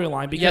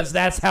storyline because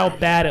that's how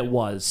bad it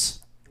was.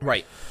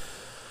 Right.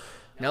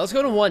 Now let's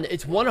go to one.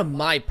 It's one of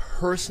my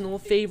personal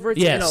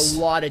favorites in a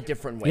lot of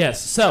different ways.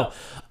 Yes. So,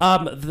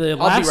 I'll be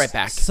right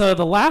back. So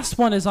the last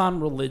one is on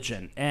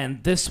religion,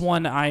 and this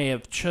one I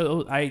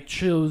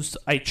chose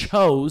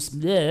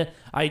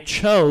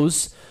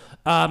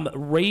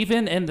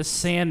Raven and the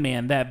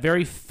Sandman, that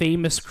very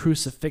famous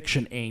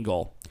crucifixion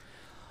angle.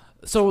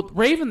 So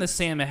Raven and the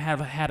Sandman have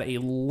had a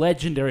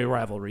legendary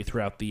rivalry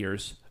throughout the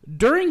years.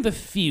 During the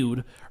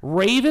feud,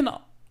 Raven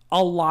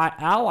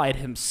allied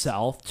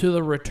himself to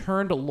the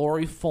returned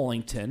Lori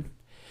Fullington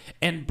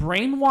and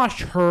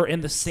brainwashed her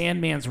and the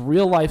Sandman's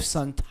real-life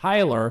son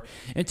Tyler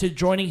into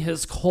joining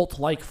his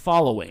cult-like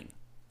following.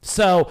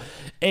 So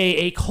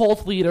a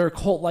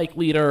cult-like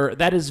leader,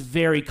 that is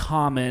very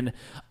common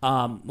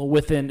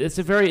within. It's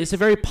a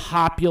very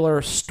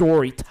popular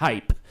story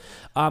type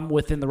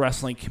within the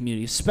wrestling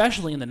community,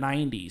 especially in the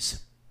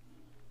 90s.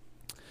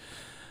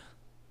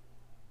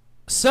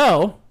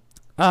 So,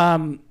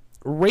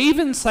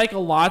 Raven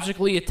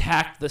psychologically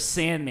attacked the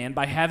Sandman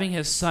by having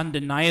his son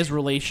deny his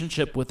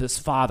relationship with his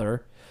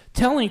father,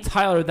 telling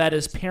Tyler that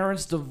his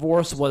parents'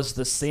 divorce was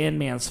the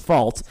Sandman's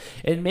fault,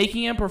 and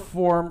making him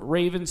perform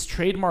Raven's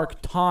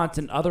trademark taunt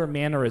and other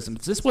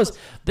mannerisms. This was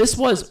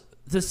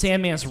the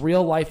Sandman's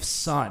real-life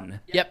son.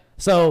 Yep.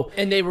 So,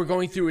 and they were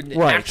going through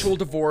an actual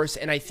divorce,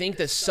 and I think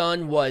the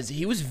son was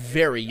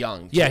very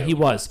young, too. Yeah, he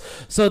was.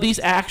 So these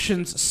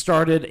actions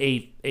started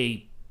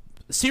a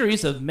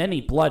series of many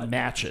blood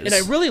matches. And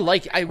I really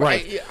like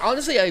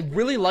honestly I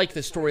really like the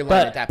storyline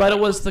at that point. But it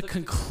was the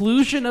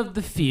conclusion of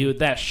the feud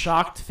that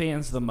shocked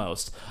fans the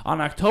most. On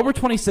October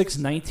 26,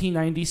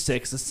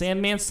 1996, the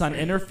Sandman's son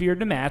interfered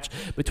in a match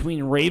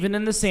between Raven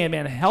and the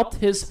Sandman and helped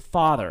his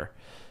father.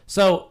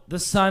 So the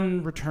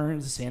son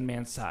returns the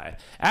Sandman's side.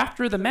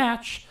 After the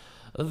match,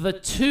 the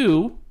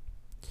two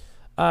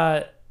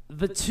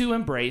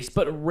embraced,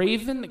 but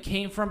Raven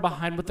came from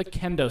behind with a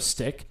kendo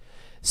stick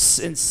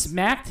and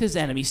smacked his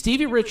enemy.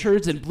 Stevie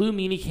Richards and Blue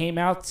Meanie came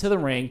out to the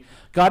ring,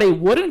 got a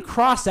wooden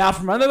cross out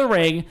from under the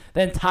ring,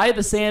 then tied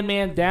the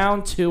Sandman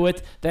down to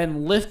it,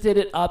 then lifted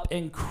it up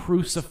and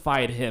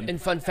crucified him. And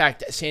fun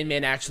fact,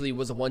 Sandman actually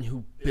was the one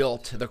who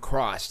built the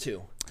cross,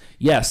 too.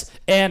 Yes,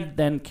 and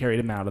then carried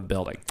him out of the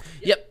building.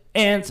 Yep.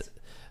 And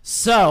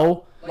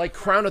so... like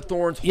Crown of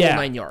Thorns, whole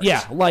 9 yards.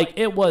 Yeah, like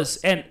it was...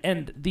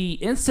 And the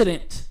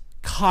incident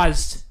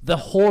caused the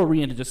whole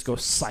arena to just go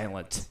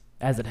silent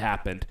as it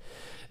happened,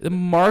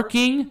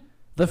 marking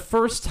the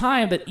first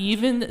time that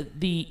even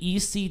the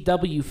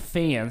ECW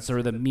fans,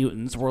 or the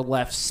mutants, were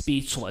left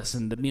speechless,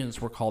 and the mutants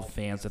were called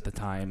fans at the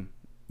time,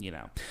 you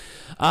know.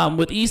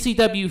 With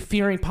ECW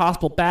fearing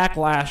possible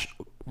backlash,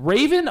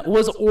 Raven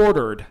was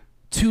ordered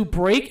to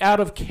break out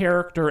of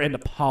character and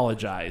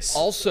apologize.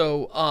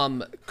 Also,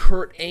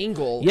 Kurt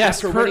Angle,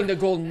 after winning the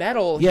gold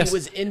medal, he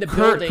was in the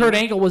building. Kurt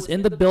Angle was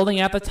in the building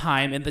at the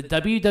time, and the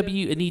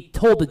WWE, and he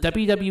told the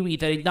WWE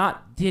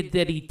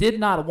that he did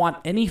not want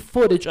any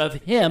footage of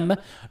him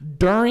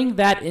during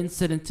that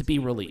incident to be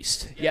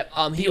released. Yep.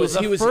 He was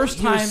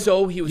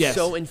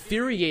so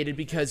infuriated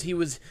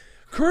because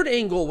Kurt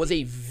Angle was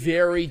a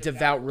very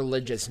devout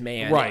religious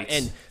man. Right.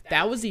 And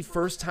that was the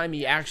first time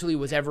he actually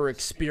was ever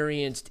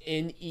experienced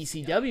in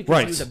ECW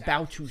because he was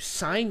about to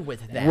sign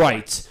with them.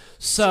 Right.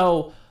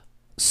 So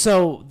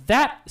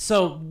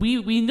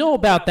we know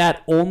about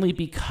that only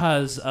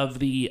because of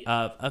the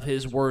of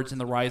his words in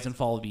the Rise and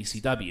Fall of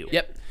ECW.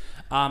 Yep.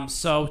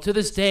 So to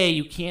this day,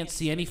 you can't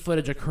see any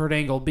footage of Kurt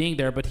Angle being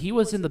there, but he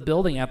was in the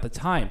building at the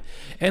time.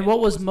 And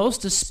what was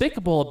most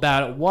despicable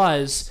about it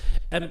was,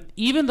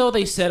 even though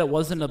they said it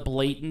wasn't a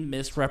blatant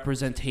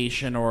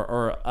misrepresentation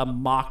or a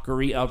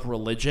mockery of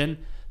religion,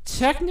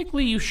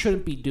 technically you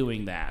shouldn't be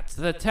doing that.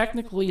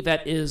 Technically,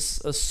 that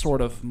is a sort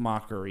of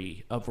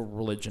mockery of a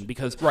religion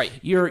because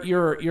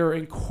you're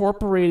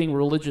incorporating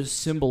religious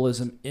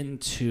symbolism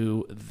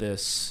into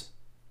this.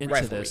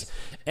 This,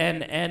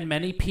 and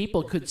many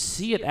people could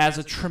see it as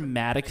a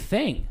traumatic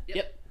thing.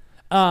 Yep.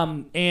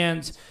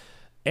 And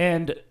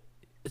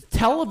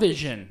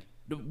television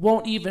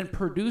won't even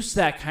produce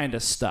that kind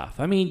of stuff.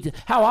 I mean,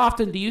 how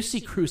often do you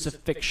see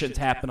crucifixions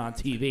happen on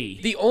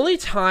TV? The only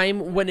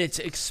time when it's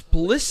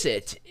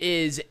explicit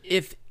is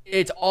if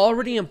it's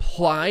already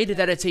implied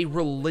that it's a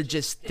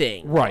religious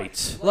thing.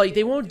 Right. Like,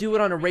 they won't do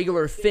it on a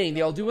regular thing.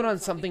 They'll do it on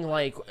something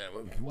like,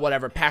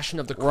 Passion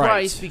of the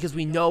Christ, because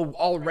we know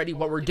already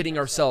what we're getting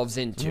ourselves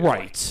into.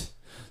 Right.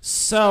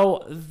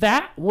 So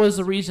that was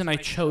the reason I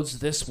chose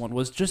this one,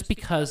 was just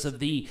because of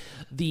the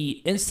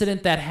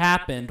incident that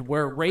happened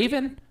where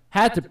Raven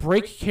had to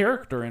break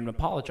character and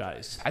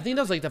apologize. I think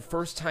that was like the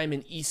first time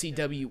in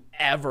ECW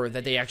ever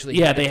that they actually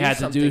had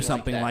to do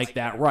something like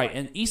that, right?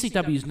 And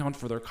ECW is known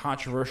for their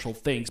controversial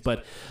things,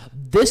 but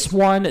this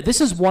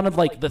is one of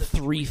like the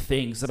three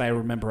things that I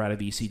remember out of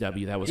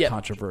ECW that was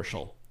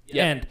controversial.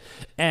 Yep.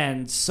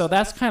 And so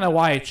that's kind of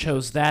why I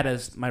chose that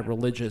as my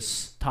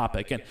religious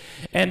topic.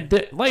 And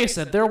like I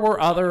said, there were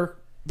other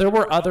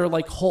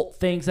like cult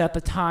things at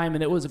the time,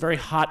 and it was a very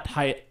hot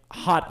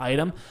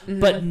item,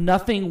 but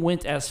nothing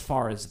went as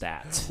far as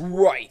that.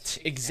 Right,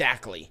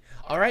 exactly.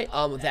 All right,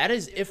 that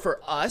is it for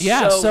us.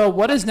 Yeah, so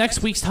what is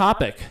next week's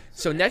topic?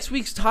 So next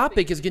week's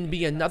topic is going to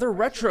be another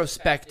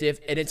retrospective,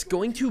 and it's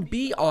going to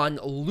be on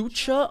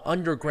Lucha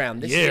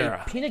Underground. This is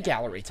a peanut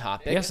gallery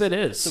topic. Yes, it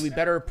is. So we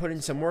better put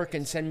in some work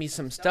and send me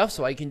some stuff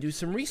so I can do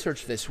some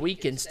research this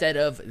week instead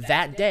of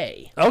that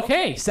day.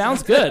 Okay,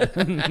 sounds good.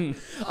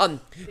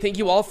 Thank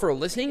you all for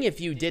listening. If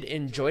you did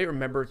enjoy it,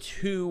 remember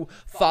to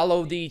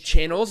follow the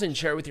channels and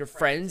share it with your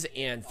friends,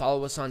 and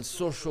follow us on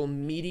social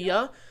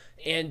media.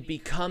 And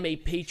become a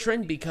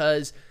patron,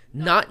 because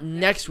not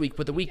next week,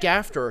 but the week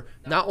after,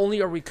 not only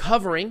are we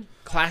covering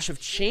Clash of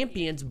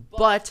Champions,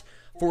 but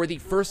for the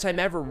first time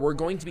ever, we're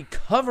going to be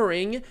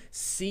covering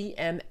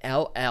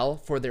CMLL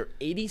for their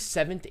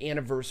 87th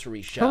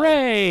anniversary show.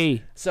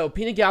 Hooray! So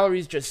Peanut Gallery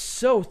is just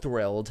so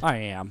thrilled. I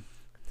am.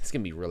 It's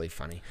going to be really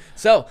funny.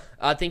 So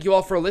thank you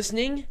all for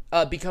listening.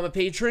 Become a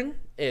patron.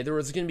 There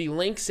is going to be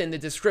links in the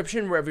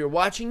description wherever you're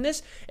watching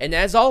this. And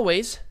as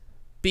always,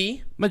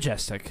 be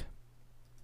majestic.